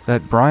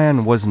that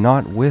Brian was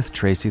not with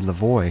Tracy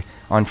Lavoie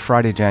on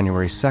Friday,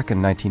 January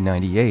 2nd,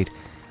 1998,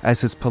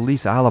 as his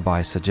police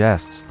alibi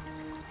suggests.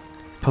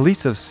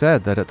 Police have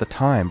said that at the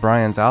time,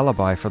 Brian's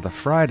alibi for the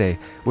Friday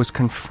was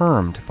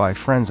confirmed by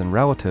friends and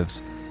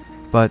relatives,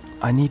 but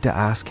I need to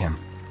ask him.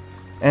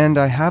 And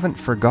I haven't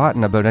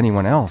forgotten about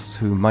anyone else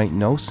who might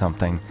know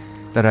something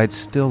that I'd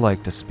still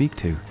like to speak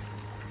to.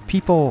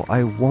 People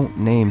I won't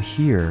name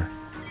here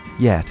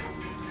yet.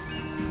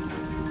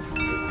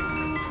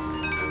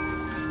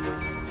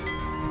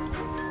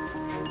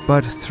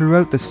 But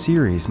throughout the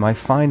series, my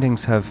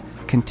findings have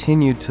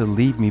continued to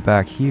lead me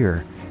back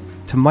here,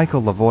 to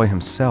Michael Lavoie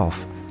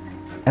himself,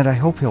 and I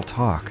hope he'll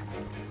talk.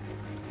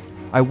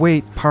 I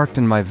wait parked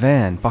in my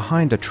van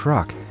behind a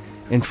truck.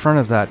 In front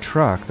of that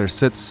truck, there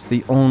sits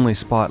the only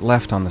spot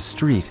left on the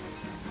street.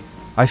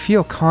 I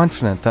feel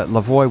confident that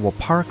Lavoie will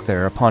park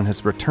there upon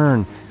his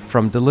return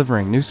from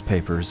delivering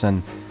newspapers,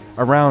 and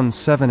around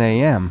 7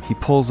 a.m. he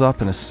pulls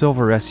up in a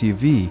silver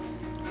SUV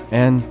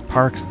and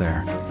parks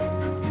there.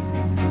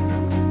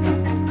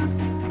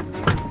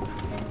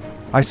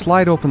 I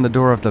slide open the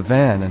door of the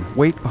van and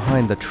wait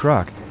behind the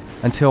truck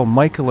until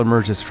Michael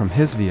emerges from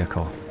his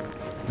vehicle.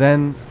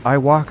 Then I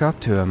walk up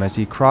to him as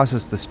he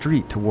crosses the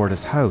street toward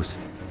his house.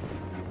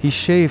 He's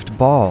shaved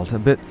bald, a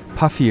bit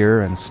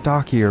puffier and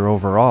stockier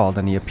overall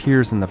than he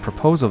appears in the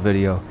proposal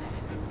video,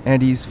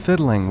 and he's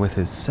fiddling with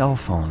his cell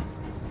phone.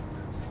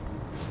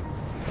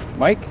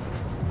 Mike?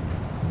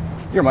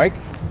 You're Mike?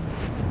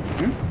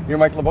 You're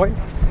Mike Lavoie?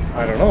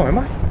 I don't know, am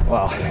I?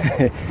 Well,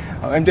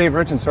 I'm Dave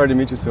Rich, and sorry to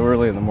meet you so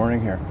early in the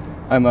morning here.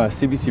 I'm a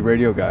CBC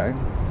radio guy.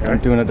 I'm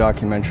doing a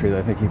documentary that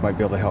I think you might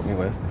be able to help me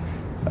with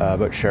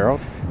about Cheryl,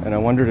 and I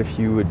wondered if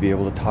you would be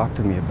able to talk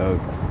to me about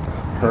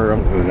her.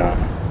 Absolutely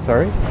not.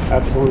 Sorry?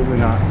 Absolutely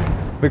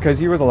not.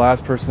 Because you were the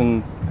last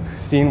person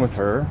seen with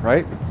her,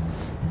 right?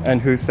 And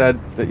who said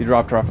that you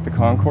dropped her off at the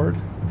Concord.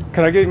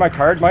 Can I give you my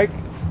card, Mike?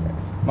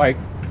 Mike,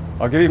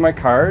 I'll give you my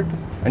card,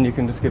 and you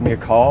can just give me a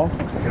call.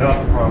 Get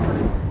off the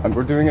property.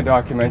 We're doing a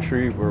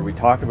documentary where we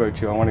talk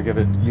about you. I want to give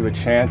you a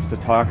chance to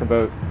talk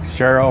about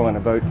Cheryl and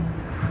about...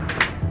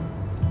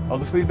 I'll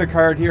just leave the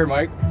card here,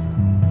 Mike,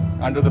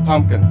 under the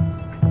pumpkin.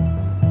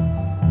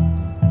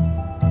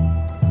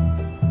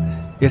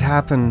 It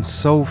happened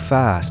so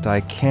fast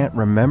I can't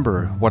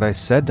remember what I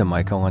said to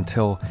Michael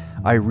until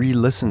I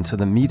re-listened to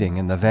the meeting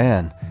in the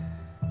van.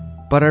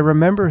 But I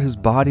remember his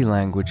body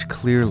language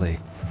clearly.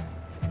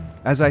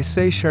 As I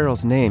say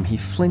Cheryl's name, he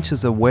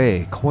flinches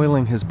away,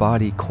 coiling his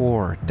body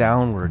core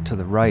downward to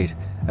the right,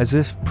 as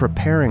if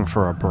preparing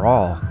for a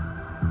brawl.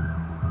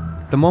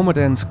 The moment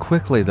ends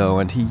quickly, though,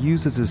 and he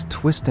uses his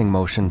twisting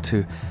motion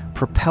to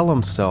propel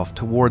himself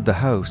toward the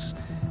house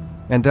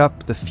and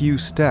up the few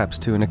steps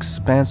to an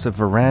expansive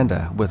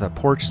veranda with a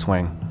porch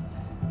swing.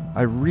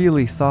 I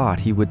really thought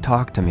he would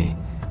talk to me.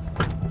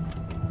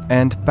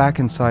 And back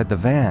inside the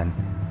van,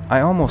 I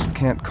almost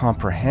can't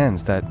comprehend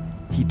that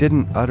he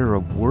didn't utter a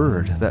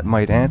word that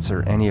might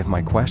answer any of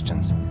my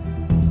questions.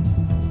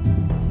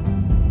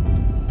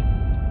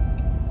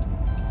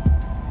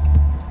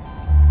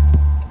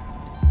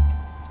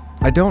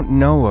 I don't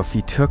know if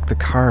he took the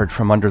card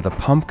from under the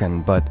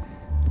pumpkin, but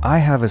I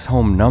have his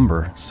home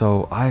number,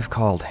 so I've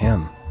called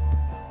him.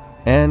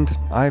 And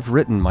I've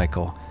written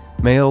Michael,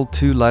 mailed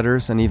 2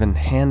 letters, and even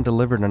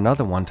hand-delivered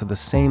another one to the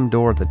same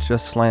door that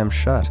just slammed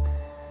shut.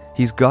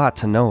 He's got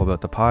to know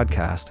about the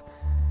podcast.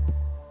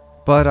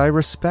 But I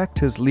respect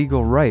his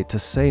legal right to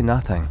say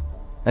nothing,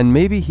 and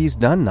maybe he's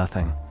done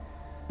nothing.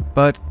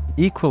 But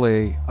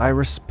equally, I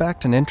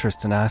respect an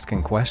interest in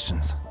asking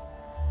questions.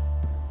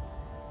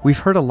 We've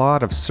heard a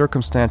lot of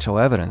circumstantial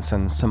evidence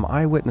and some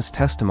eyewitness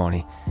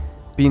testimony,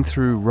 been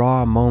through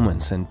raw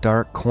moments in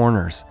dark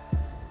corners,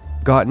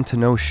 gotten to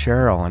know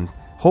Cheryl and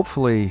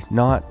hopefully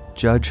not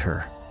judge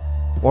her,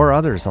 or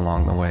others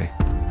along the way.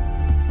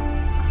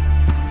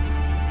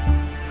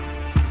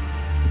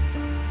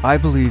 I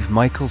believe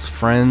Michael's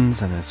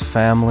friends and his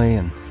family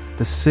and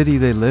the city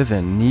they live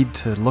in need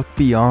to look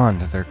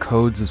beyond their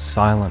codes of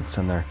silence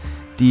and their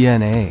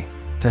DNA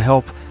to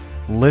help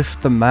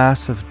lift the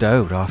mass of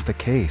doubt off the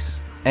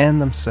case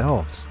and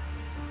themselves.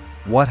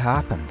 What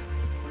happened?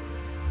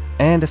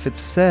 And if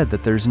it's said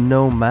that there's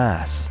no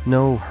mass,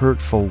 no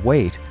hurtful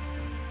weight,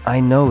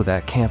 I know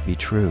that can't be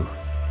true.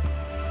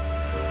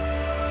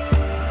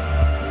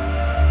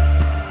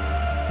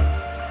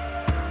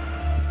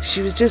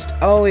 She was just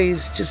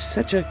always just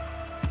such a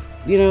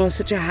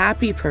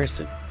happy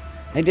person.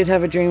 I did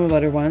have a dream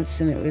about her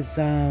once, and it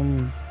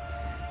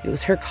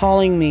was her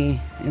calling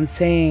me and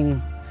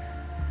saying,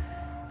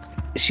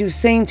 she was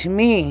saying to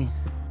me,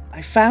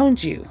 I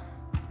found you.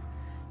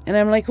 And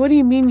I'm like, what do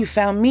you mean you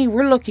found me?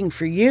 We're looking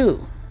for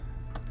you.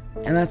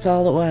 And that's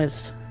all it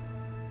was.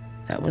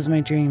 That was my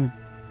dream.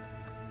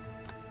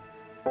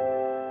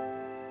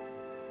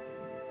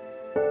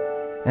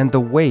 And the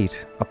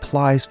weight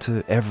applies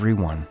to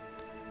everyone.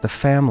 The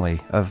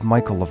family of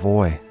Michael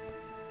Lavoie.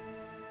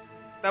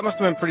 That must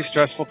have been a pretty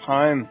stressful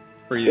time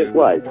for you. It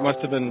was. It must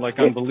have been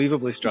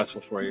unbelievably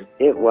stressful for you.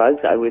 It was.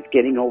 I was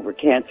getting over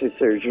cancer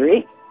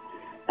surgery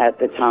at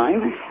the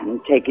time and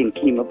taking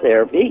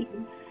chemotherapy.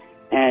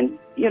 And,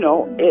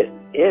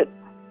 it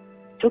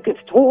took its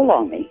toll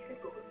on me.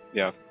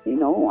 Yeah.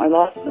 I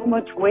lost so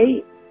much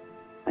weight.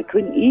 I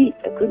couldn't eat.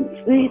 I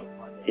couldn't sleep,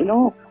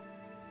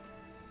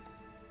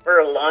 For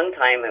a long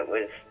time, it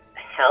was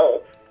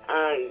health.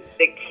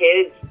 The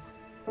kids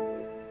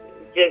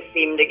just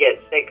seemed to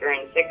get sicker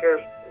and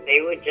sicker.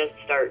 They would just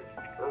start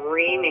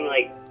screaming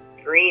like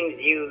screams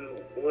you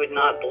would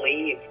not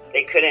believe.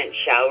 They couldn't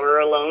shower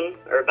alone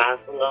or bath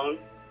alone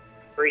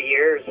for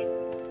years.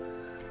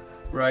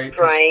 Right.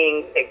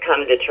 Trying to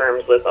come to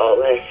terms with all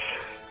this.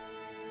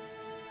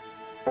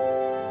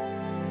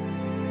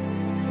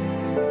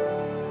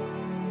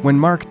 When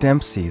Mark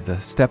Dempsey, the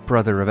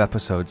stepbrother of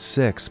episode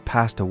 6,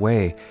 passed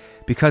away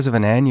because of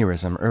an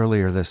aneurysm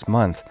earlier this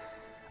month,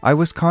 I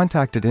was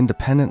contacted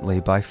independently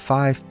by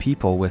 5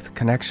 people with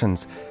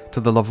connections to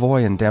the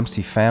Lavoie and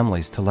Dempsey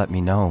families to let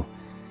me know.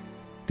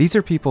 These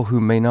are people who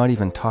may not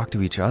even talk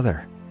to each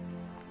other.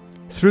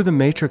 Through the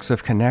matrix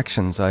of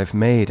connections I've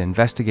made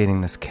investigating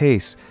this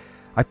case,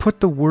 I put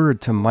the word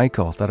to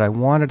Michael that I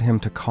wanted him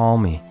to call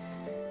me,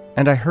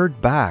 and I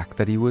heard back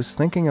that he was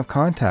thinking of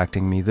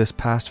contacting me this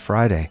past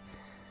Friday.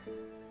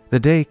 The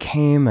day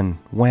came and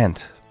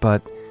went,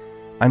 but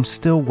I'm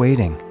still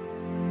waiting.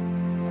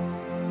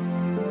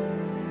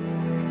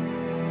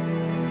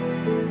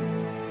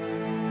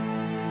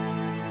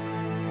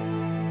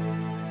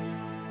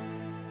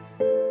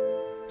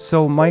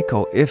 So,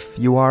 Michael, if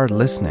you are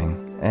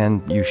listening,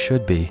 and you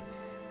should be,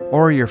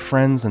 or your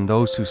friends and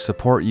those who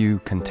support you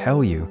can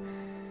tell you,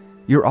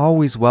 you're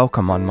always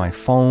welcome on my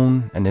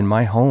phone and in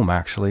my home,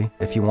 actually,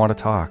 if you want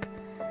to talk.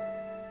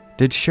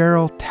 Did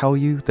Cheryl tell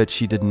you that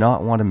she did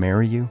not want to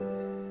marry you?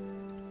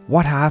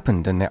 What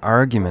happened in the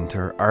argument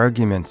or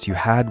arguments you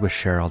had with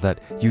Cheryl that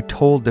you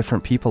told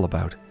different people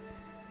about?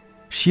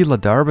 Sheila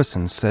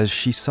Darbison says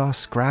she saw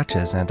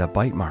scratches and a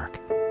bite mark.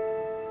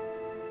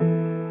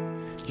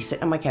 He's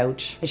sitting on my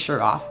couch, his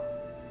shirt off,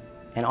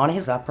 and on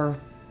his upper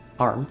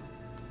arm,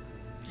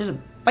 there's a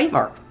bite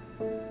mark.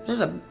 There's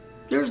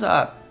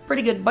a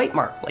pretty good bite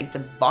mark, like the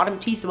bottom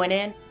teeth went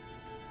in.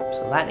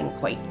 So that didn't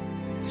quite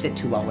sit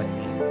too well with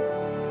me.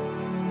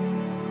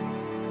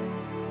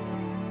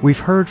 We've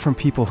heard from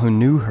people who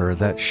knew her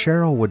that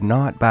Cheryl would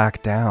not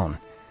back down,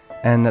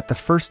 and that the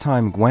first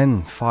time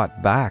Gwen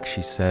fought back,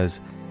 she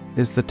says,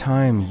 is the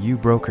time you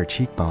broke her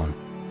cheekbone.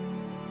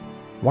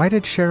 Why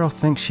did Cheryl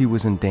think she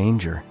was in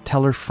danger,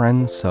 tell her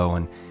friends so,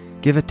 and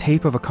give a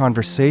tape of a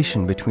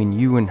conversation between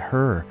you and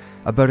her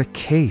about a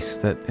case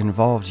that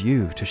involved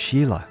you to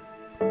Sheila?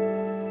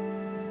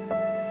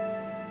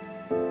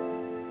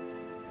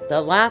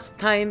 The last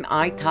time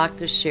I talked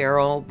to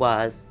Cheryl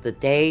was the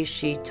day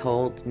she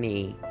told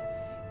me,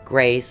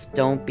 Grace,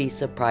 don't be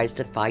surprised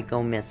if I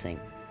go missing.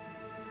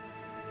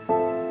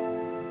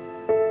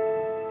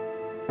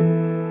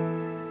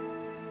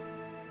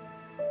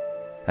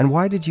 And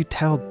why did you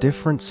tell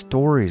different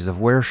stories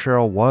of where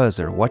Cheryl was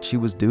or what she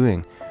was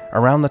doing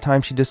around the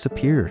time she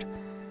disappeared?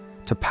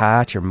 To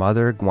Pat, your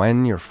mother,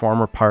 Gwen, your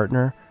former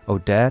partner,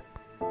 Odette,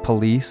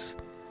 police,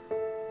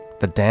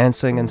 the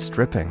dancing and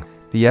stripping.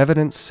 The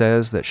evidence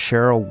says that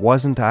Cheryl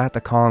wasn't at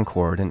the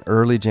Concord in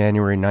early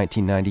January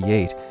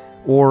 1998,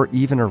 or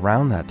even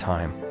around that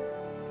time.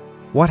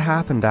 What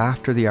happened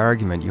after the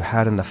argument you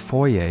had in the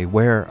foyer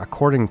where,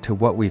 according to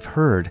what we've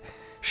heard,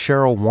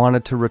 Cheryl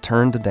wanted to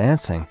return to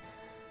dancing?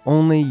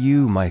 Only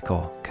you,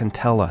 Michael, can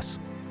tell us.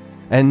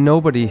 And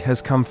nobody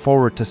has come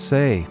forward to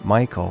say,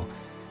 Michael,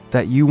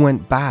 that you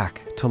went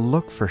back to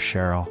look for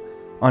Cheryl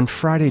on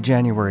Friday,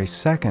 January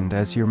 2nd,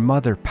 as your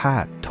mother,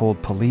 Pat,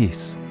 told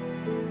police.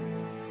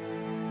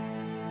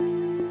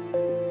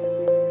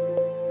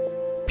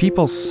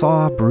 People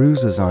saw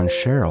bruises on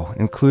Cheryl,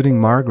 including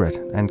Margaret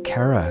and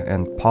Cara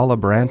and Paula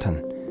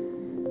Branton.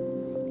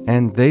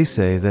 And they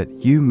say that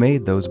you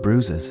made those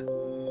bruises.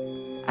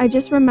 I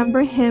just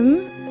remember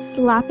him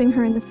slapping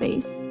her in the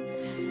face,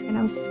 and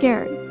I was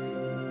scared.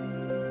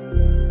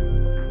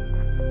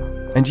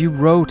 And you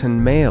wrote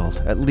and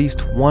mailed at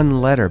least one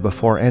letter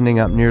before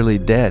ending up nearly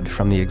dead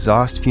from the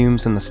exhaust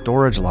fumes in the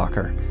storage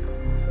locker.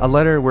 A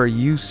letter where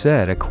you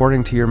said,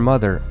 according to your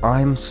mother,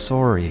 I'm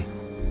sorry.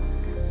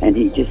 And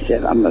he just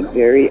said, I'm a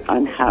very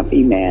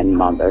unhappy man,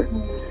 Mother.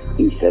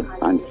 He said,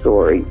 I'm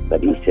sorry,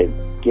 but he said,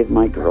 give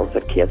my girls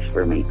a kiss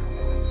for me.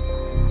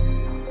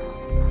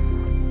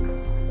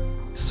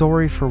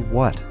 Sorry for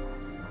what?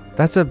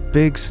 That's a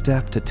big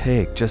step to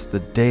take just the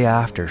day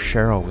after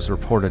Cheryl was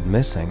reported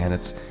missing, and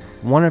it's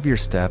one of your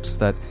steps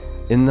that,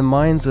 in the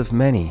minds of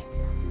many,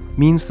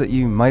 means that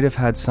you might have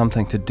had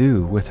something to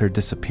do with her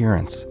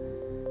disappearance.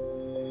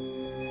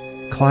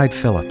 Clyde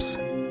Phillips.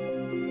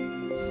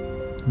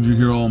 Did you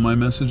hear all my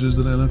messages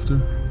that I left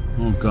her?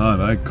 Oh God,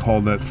 I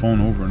called that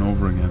phone over and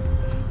over again,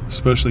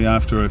 especially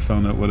after I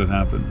found out what had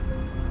happened.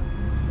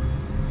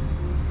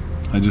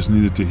 I just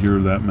needed to hear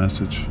that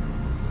message.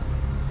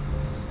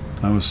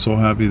 I was so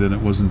happy that it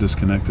wasn't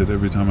disconnected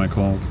every time I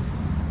called.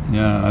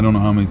 Yeah, I don't know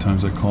how many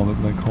times I called it,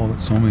 but I called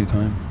it so many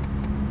times.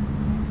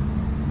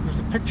 There's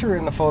a picture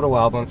in the photo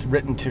album that's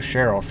written to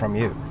Cheryl from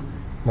you.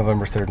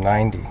 November 3rd,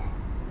 90.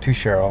 To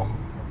Cheryl.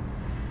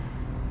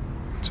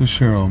 To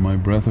Cheryl, my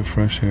breath of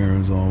fresh air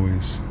as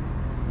always.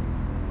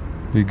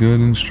 Be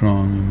good and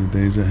strong in the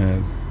days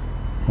ahead.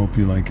 Hope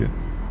you like it.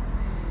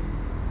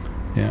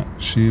 Yeah,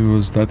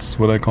 that's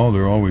what I called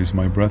her always,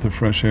 my breath of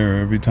fresh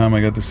air. Every time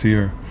I got to see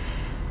her,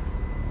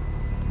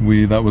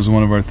 that was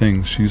one of our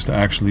things. She used to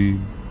actually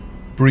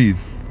breathe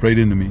right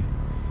into me,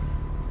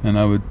 and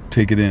I would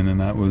take it in, and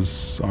that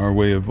was our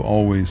way of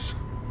always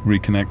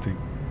reconnecting.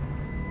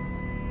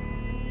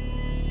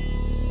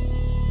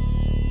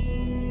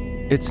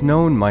 It's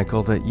known,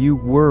 Michael, that you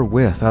were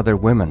with other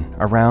women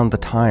around the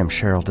time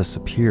Cheryl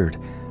disappeared.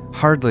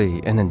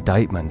 Hardly an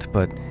indictment,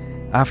 but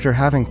after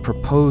having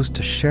proposed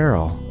to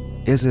Cheryl,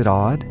 is it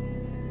odd?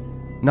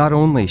 Not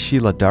only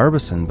Sheila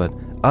Darbison, but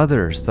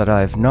others that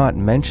I've not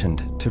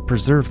mentioned to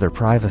preserve their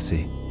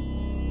privacy.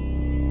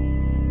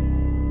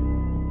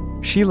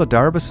 Sheila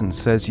Darbison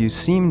says you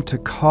seemed to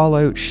call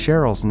out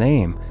Cheryl's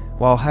name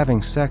while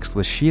having sex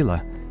with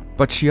Sheila,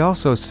 but she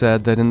also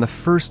said that in the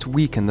first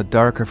week in the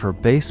dark of her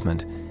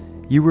basement,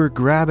 you were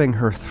grabbing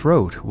her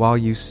throat while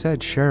you said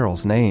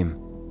Cheryl's name.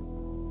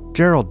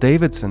 Gerald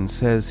Davidson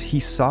says he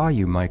saw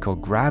you, Michael,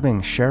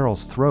 grabbing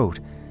Cheryl's throat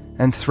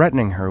and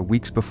threatening her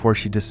weeks before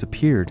she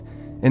disappeared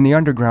in the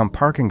underground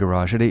parking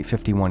garage at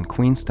 851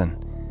 Queenston.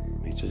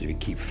 He says, if you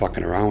keep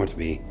fucking around with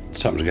me,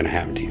 something's going to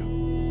happen to you.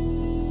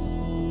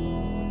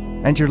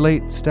 And your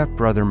late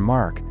stepbrother,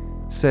 Mark,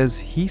 says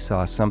he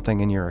saw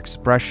something in your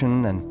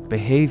expression and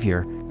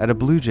behavior at a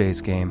Blue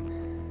Jays game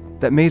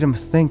that made him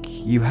think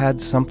you had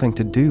something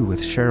to do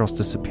with Cheryl's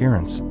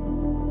disappearance.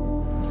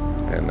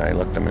 And I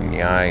looked him in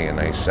the eye and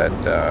I said,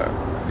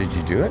 did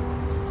you do it?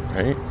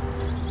 Right?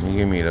 And he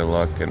gave me the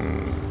look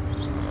and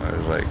I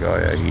was like, oh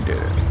yeah, he did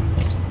it.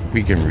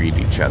 We can read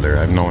each other.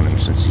 I've known him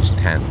since he's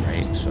 10,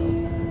 right? So.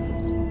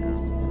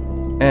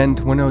 And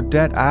when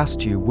Odette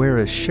asked you, where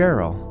is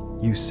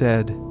Cheryl, you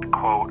said,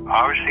 quote,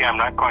 obviously I'm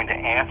not going to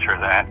answer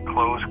that,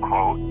 close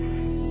quote.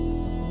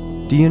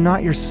 Do you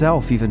not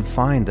yourself even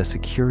find this a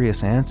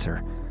curious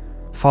answer?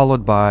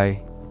 Followed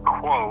by,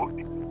 quote,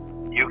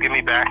 you give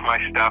me back my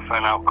stuff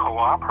and I'll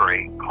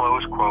cooperate,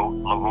 close quote,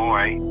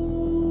 Lavoie.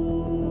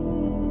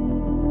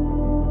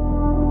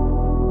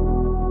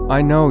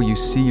 I know you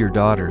see your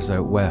daughters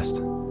out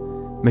west.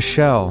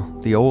 Michelle,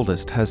 the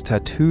oldest, has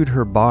tattooed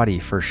her body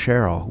for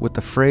Cheryl with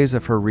the phrase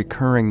of her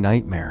recurring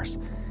nightmares.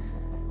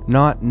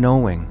 Not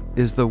knowing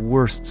is the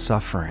worst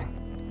suffering.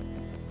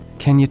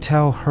 Can you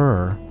tell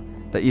her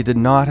that you did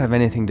not have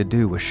anything to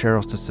do with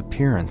Cheryl's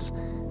disappearance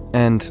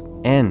and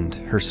end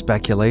her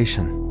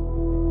speculation?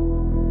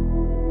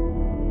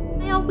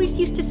 I always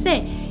used to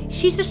say,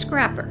 she's a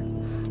scrapper.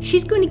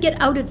 She's going to get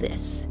out of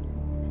this.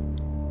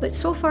 But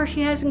so far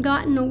she hasn't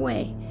gotten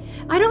away.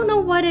 I don't know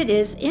what it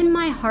is in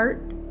my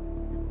heart.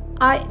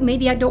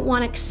 Maybe I don't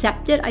want to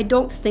accept it. I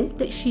don't think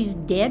that she's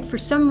dead. For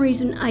some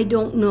reason, I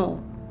don't know.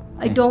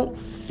 I don't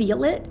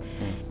feel it.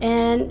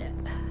 And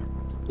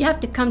you have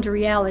to come to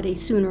reality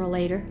sooner or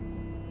later.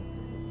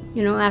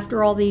 You know,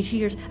 after all these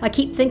years. I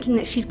keep thinking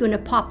that she's going to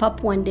pop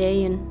up one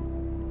day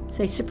and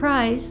say,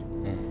 surprise.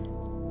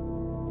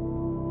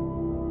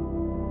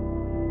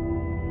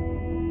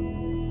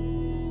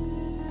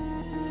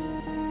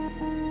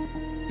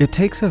 It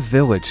takes a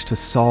village to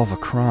solve a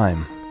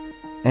crime,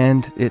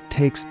 and it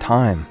takes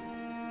time,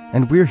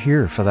 and we're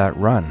here for that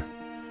run.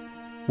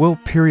 We'll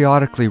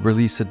periodically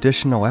release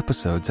additional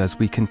episodes as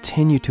we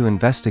continue to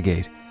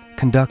investigate,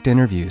 conduct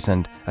interviews,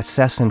 and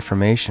assess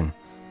information.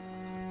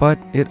 But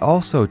it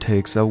also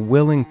takes a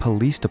willing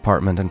police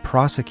department and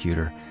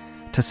prosecutor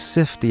to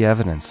sift the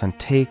evidence and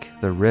take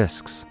the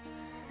risks.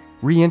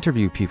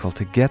 Re-interview people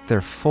to get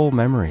their full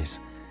memories.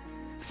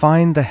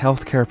 Find the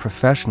healthcare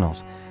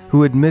professionals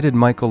who admitted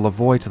Michael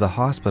Lavoie to the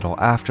hospital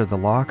after the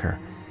locker.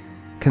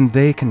 Can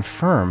they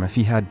confirm if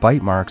he had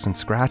bite marks and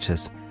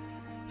scratches?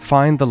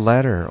 Find the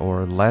letter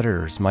or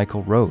letters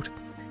Michael wrote.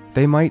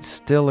 They might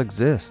still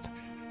exist.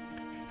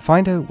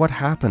 Find out what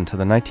happened to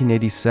the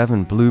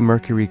 1987 Blue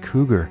Mercury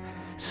Cougar,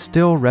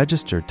 still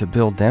registered to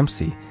Bill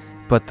Dempsey,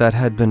 but that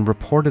had been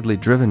reportedly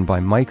driven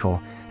by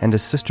Michael and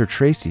his sister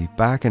Tracy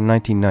back in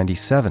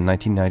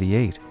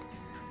 1997-1998.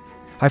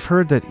 I've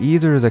heard that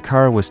either the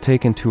car was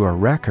taken to a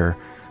wrecker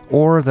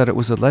or that it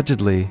was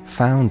allegedly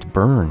found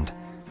burned.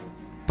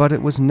 But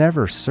it was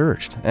never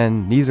searched,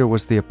 and neither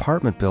was the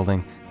apartment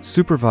building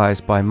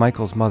supervised by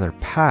Michael's mother,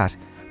 Pat,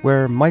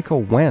 where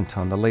Michael went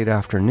on the late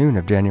afternoon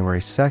of January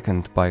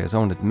 2nd by his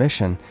own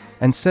admission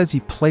and says he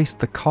placed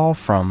the call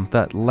from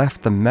that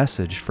left the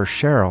message for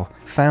Cheryl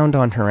found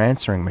on her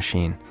answering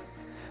machine.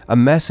 A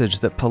message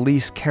that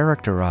police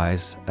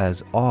characterize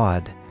as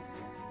odd.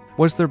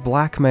 Was there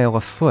blackmail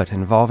afoot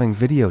involving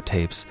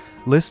videotapes?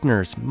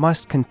 Listeners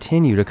must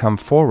continue to come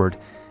forward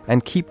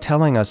and keep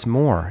telling us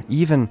more,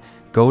 even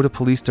go to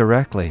police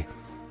directly.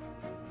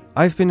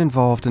 I've been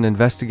involved in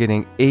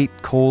investigating 8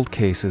 cold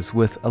cases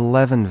with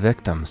 11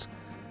 victims.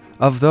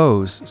 Of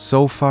those,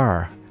 so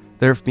far,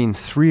 there have been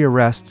 3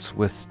 arrests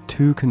with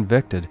 2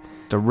 convicted,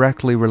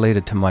 directly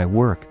related to my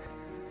work.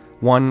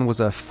 One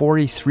was a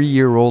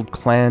 43-year-old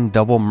Klan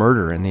double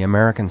murder in the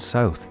American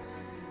South.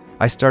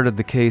 I started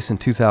the case in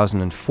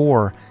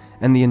 2004,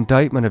 and the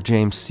indictment of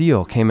James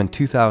Seal came in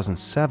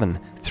 2007,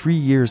 3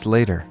 years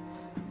later.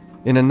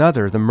 In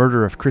another, the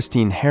murder of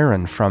Christine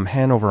Heron from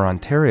Hanover,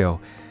 Ontario,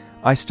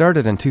 I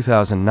started in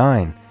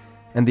 2009,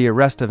 and the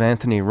arrest of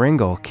Anthony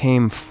Ringel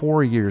came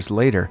 4 years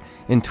later,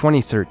 in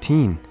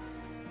 2013,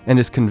 and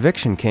his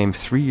conviction came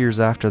 3 years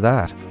after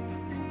that.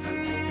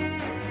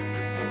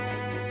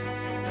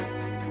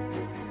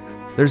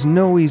 There's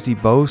no easy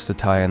bows to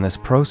tie in this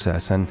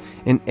process, and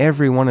in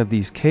every one of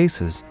these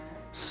cases,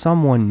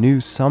 someone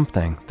knew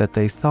something that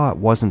they thought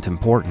wasn't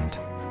important.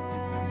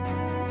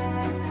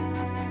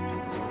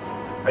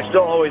 I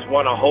still always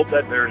want to hope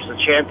that there's a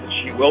chance that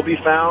she will be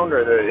found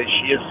or that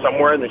she is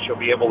somewhere and that she'll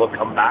be able to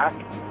come back.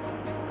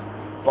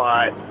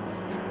 But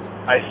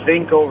I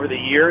think over the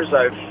years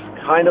I've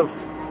kind of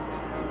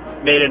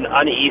made an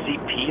uneasy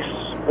peace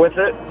with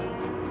it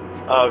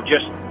of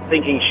just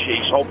thinking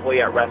she's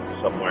hopefully at rest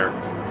somewhere.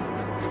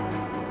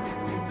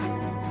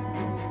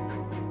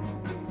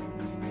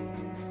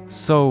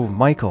 So,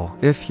 Michael,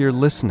 if you're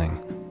listening,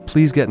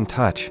 please get in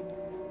touch.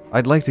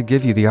 I'd like to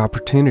give you the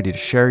opportunity to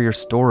share your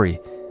story.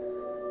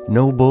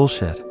 No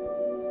bullshit.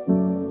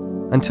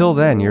 Until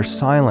then, your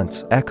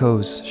silence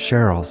echoes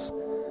Cheryl's,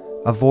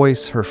 a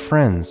voice her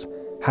friends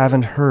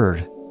haven't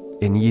heard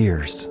in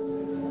years.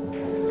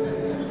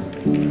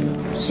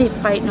 She'd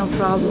fight no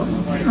problem.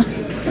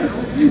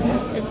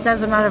 It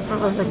doesn't matter if it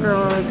was a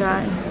girl or a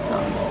guy. So,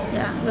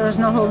 yeah, there was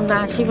no holding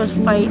back. She would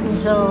fight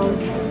until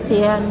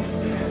the end.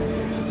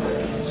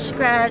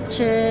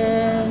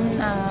 Scratching,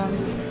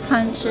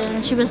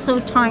 punching. She was so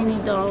tiny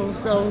though,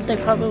 so they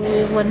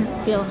probably wouldn't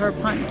feel her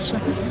punch.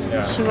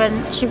 Yeah.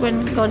 She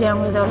wouldn't go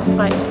down without a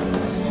fight.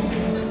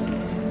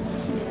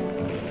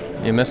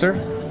 You miss her?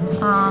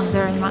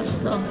 Very much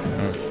so.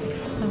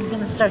 I'm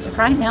gonna start to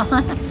cry now.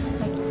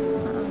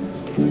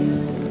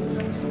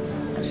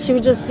 She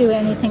would just do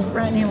anything for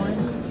anyone.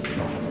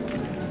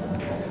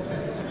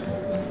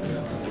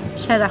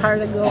 She had a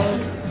heart of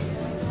gold.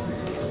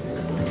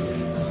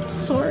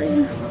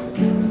 Sorry.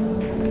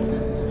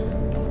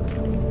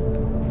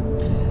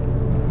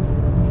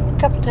 A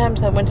couple of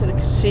times I went to the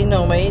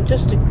casino, mate,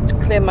 just to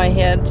clear my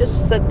head,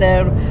 just sit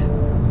there,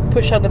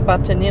 push on the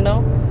button, you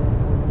know.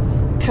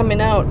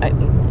 Coming out,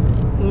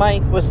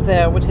 Mike was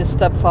there with his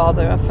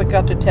stepfather. I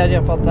forgot to tell you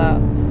about that.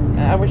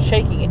 I was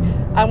shaking.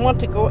 I want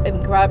to go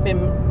and grab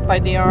him by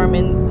the arm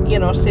and, you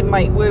know, say,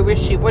 Mike, where is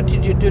she? What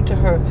did you do to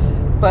her?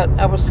 But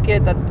I was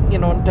scared that, you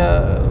know,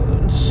 the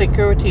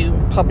security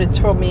would probably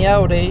throw me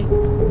out, eh?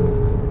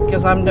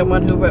 Because I'm the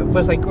one who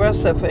was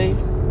aggressive, eh?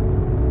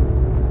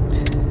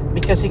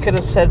 Because he could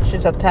have said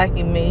she's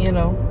attacking me, you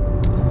know.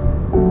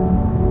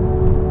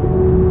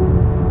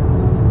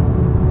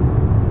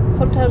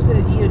 Sometimes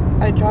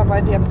I drive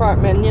by the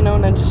apartment, you know,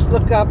 and I just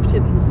look up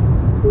to...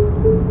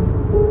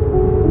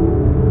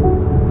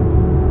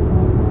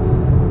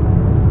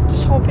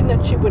 Just hoping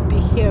that she would be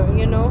here,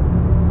 you know.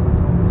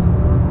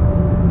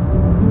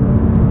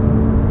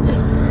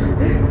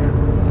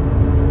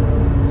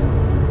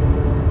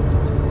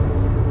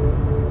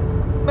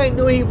 I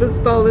know he was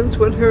violent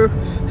with her.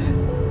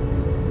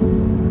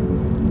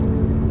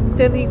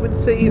 Then he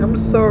would say, I'm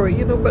sorry,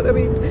 you know, but I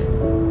mean,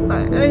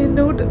 I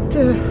know that,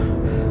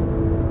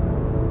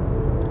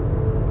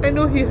 I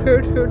know he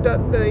hurt her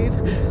that night.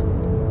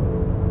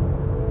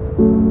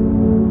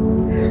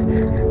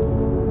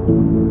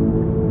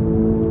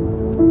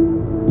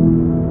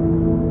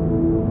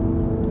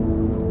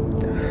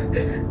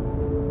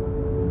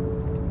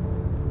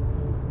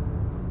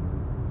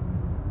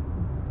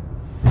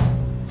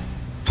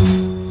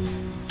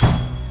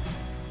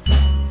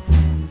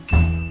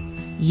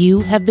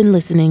 You have been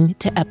listening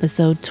to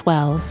episode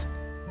 12,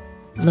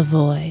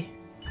 Lavoie.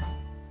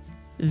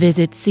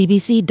 Visit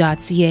cbc.ca/SKS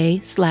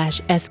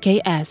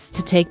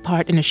to take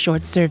part in a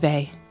short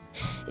survey.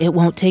 It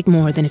won't take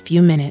more than a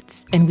few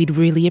minutes, and we'd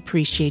really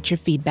appreciate your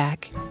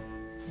feedback.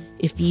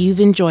 If you've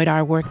enjoyed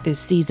our work this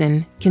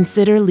season,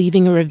 consider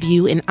leaving a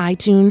review in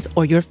iTunes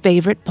or your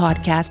favorite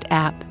podcast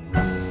app.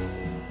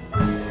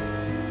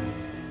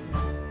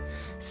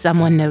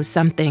 Someone Knows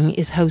Something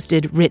is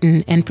hosted,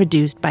 written, and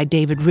produced by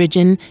David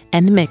Ridgen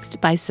and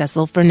mixed by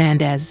Cecil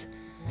Fernandez.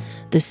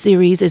 The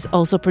series is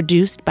also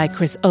produced by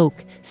Chris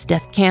Oak,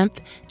 Steph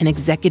Camp, and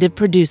executive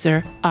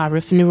producer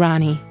Arif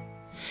Noorani.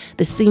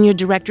 The senior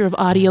director of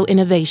audio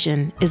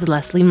innovation is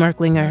Leslie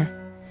Merklinger.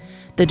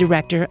 The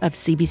director of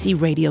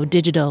CBC Radio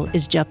Digital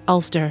is Jeff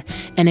Ulster,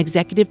 and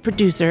executive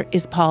producer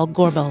is Paul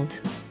Gorbald.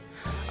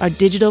 Our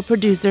digital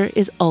producer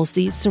is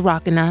Ulsi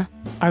Sarakana.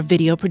 Our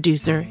video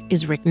producer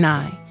is Rick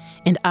Nye.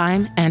 And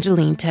I'm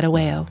Angeline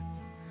Tedaweo.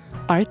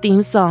 Our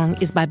theme song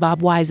is by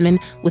Bob Wiseman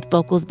with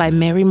vocals by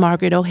Mary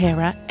Margaret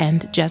O'Hara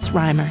and Jess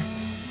Reimer.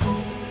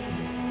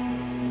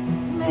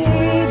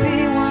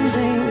 Maybe one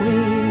day we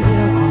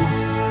will all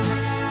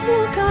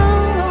look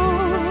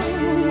out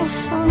on the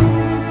sun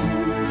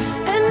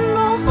and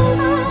all the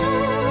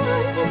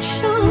light that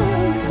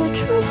shines the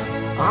truth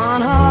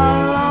on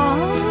our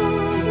love.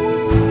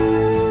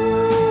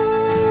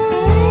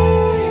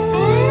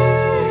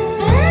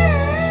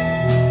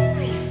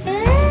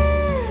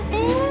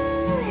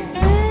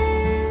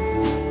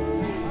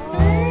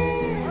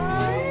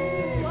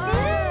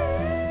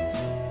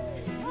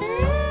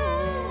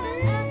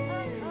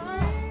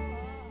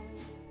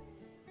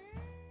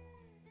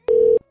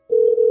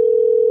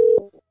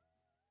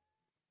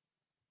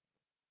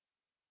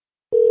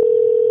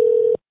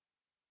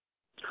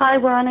 Hi,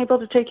 we're unable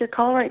to take your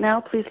call right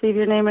now. Please leave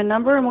your name and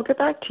number and we'll get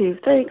back to you.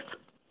 Thanks.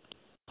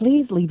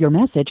 Please leave your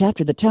message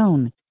after the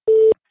tone.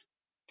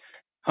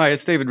 Hi,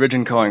 it's David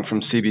Ridgen calling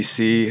from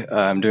CBC.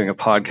 I'm doing a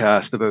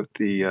podcast about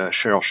the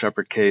Cheryl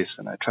Shepard case,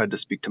 and I tried to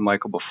speak to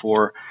Michael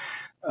before.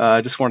 I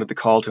just wanted to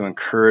call to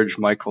encourage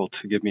Michael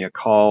to give me a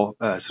call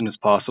as soon as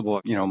possible.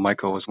 You know,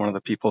 Michael was one of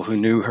the people who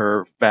knew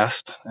her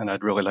best, and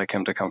I'd really like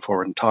him to come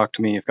forward and talk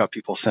to me. I've got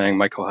people saying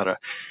Michael had a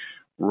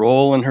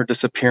role in her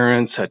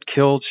disappearance, had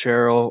killed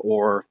Cheryl,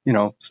 or, you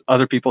know,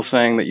 other people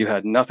saying that you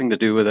had nothing to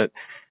do with it.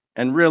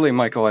 And really,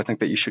 Michael, I think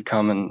that you should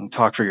come and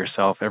talk for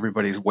yourself.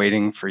 Everybody's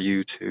waiting for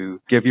you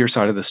to give your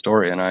side of the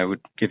story, and I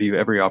would give you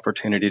every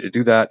opportunity to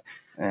do that.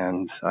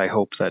 And I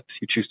hope that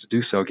you choose to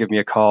do so. Give me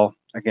a call,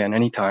 again,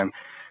 anytime.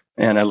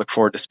 And I look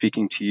forward to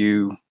speaking to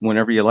you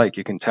whenever you like.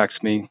 You can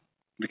text me.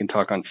 We can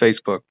talk on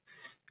Facebook.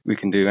 We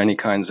can do any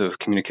kinds of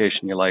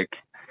communication you like.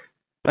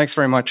 Thanks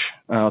very much.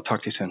 I'll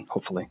talk to you soon,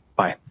 hopefully.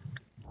 Bye.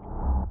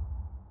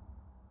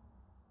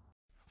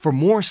 For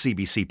more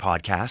CBC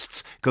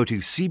podcasts, go to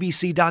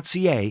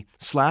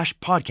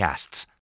cbc.ca/podcasts.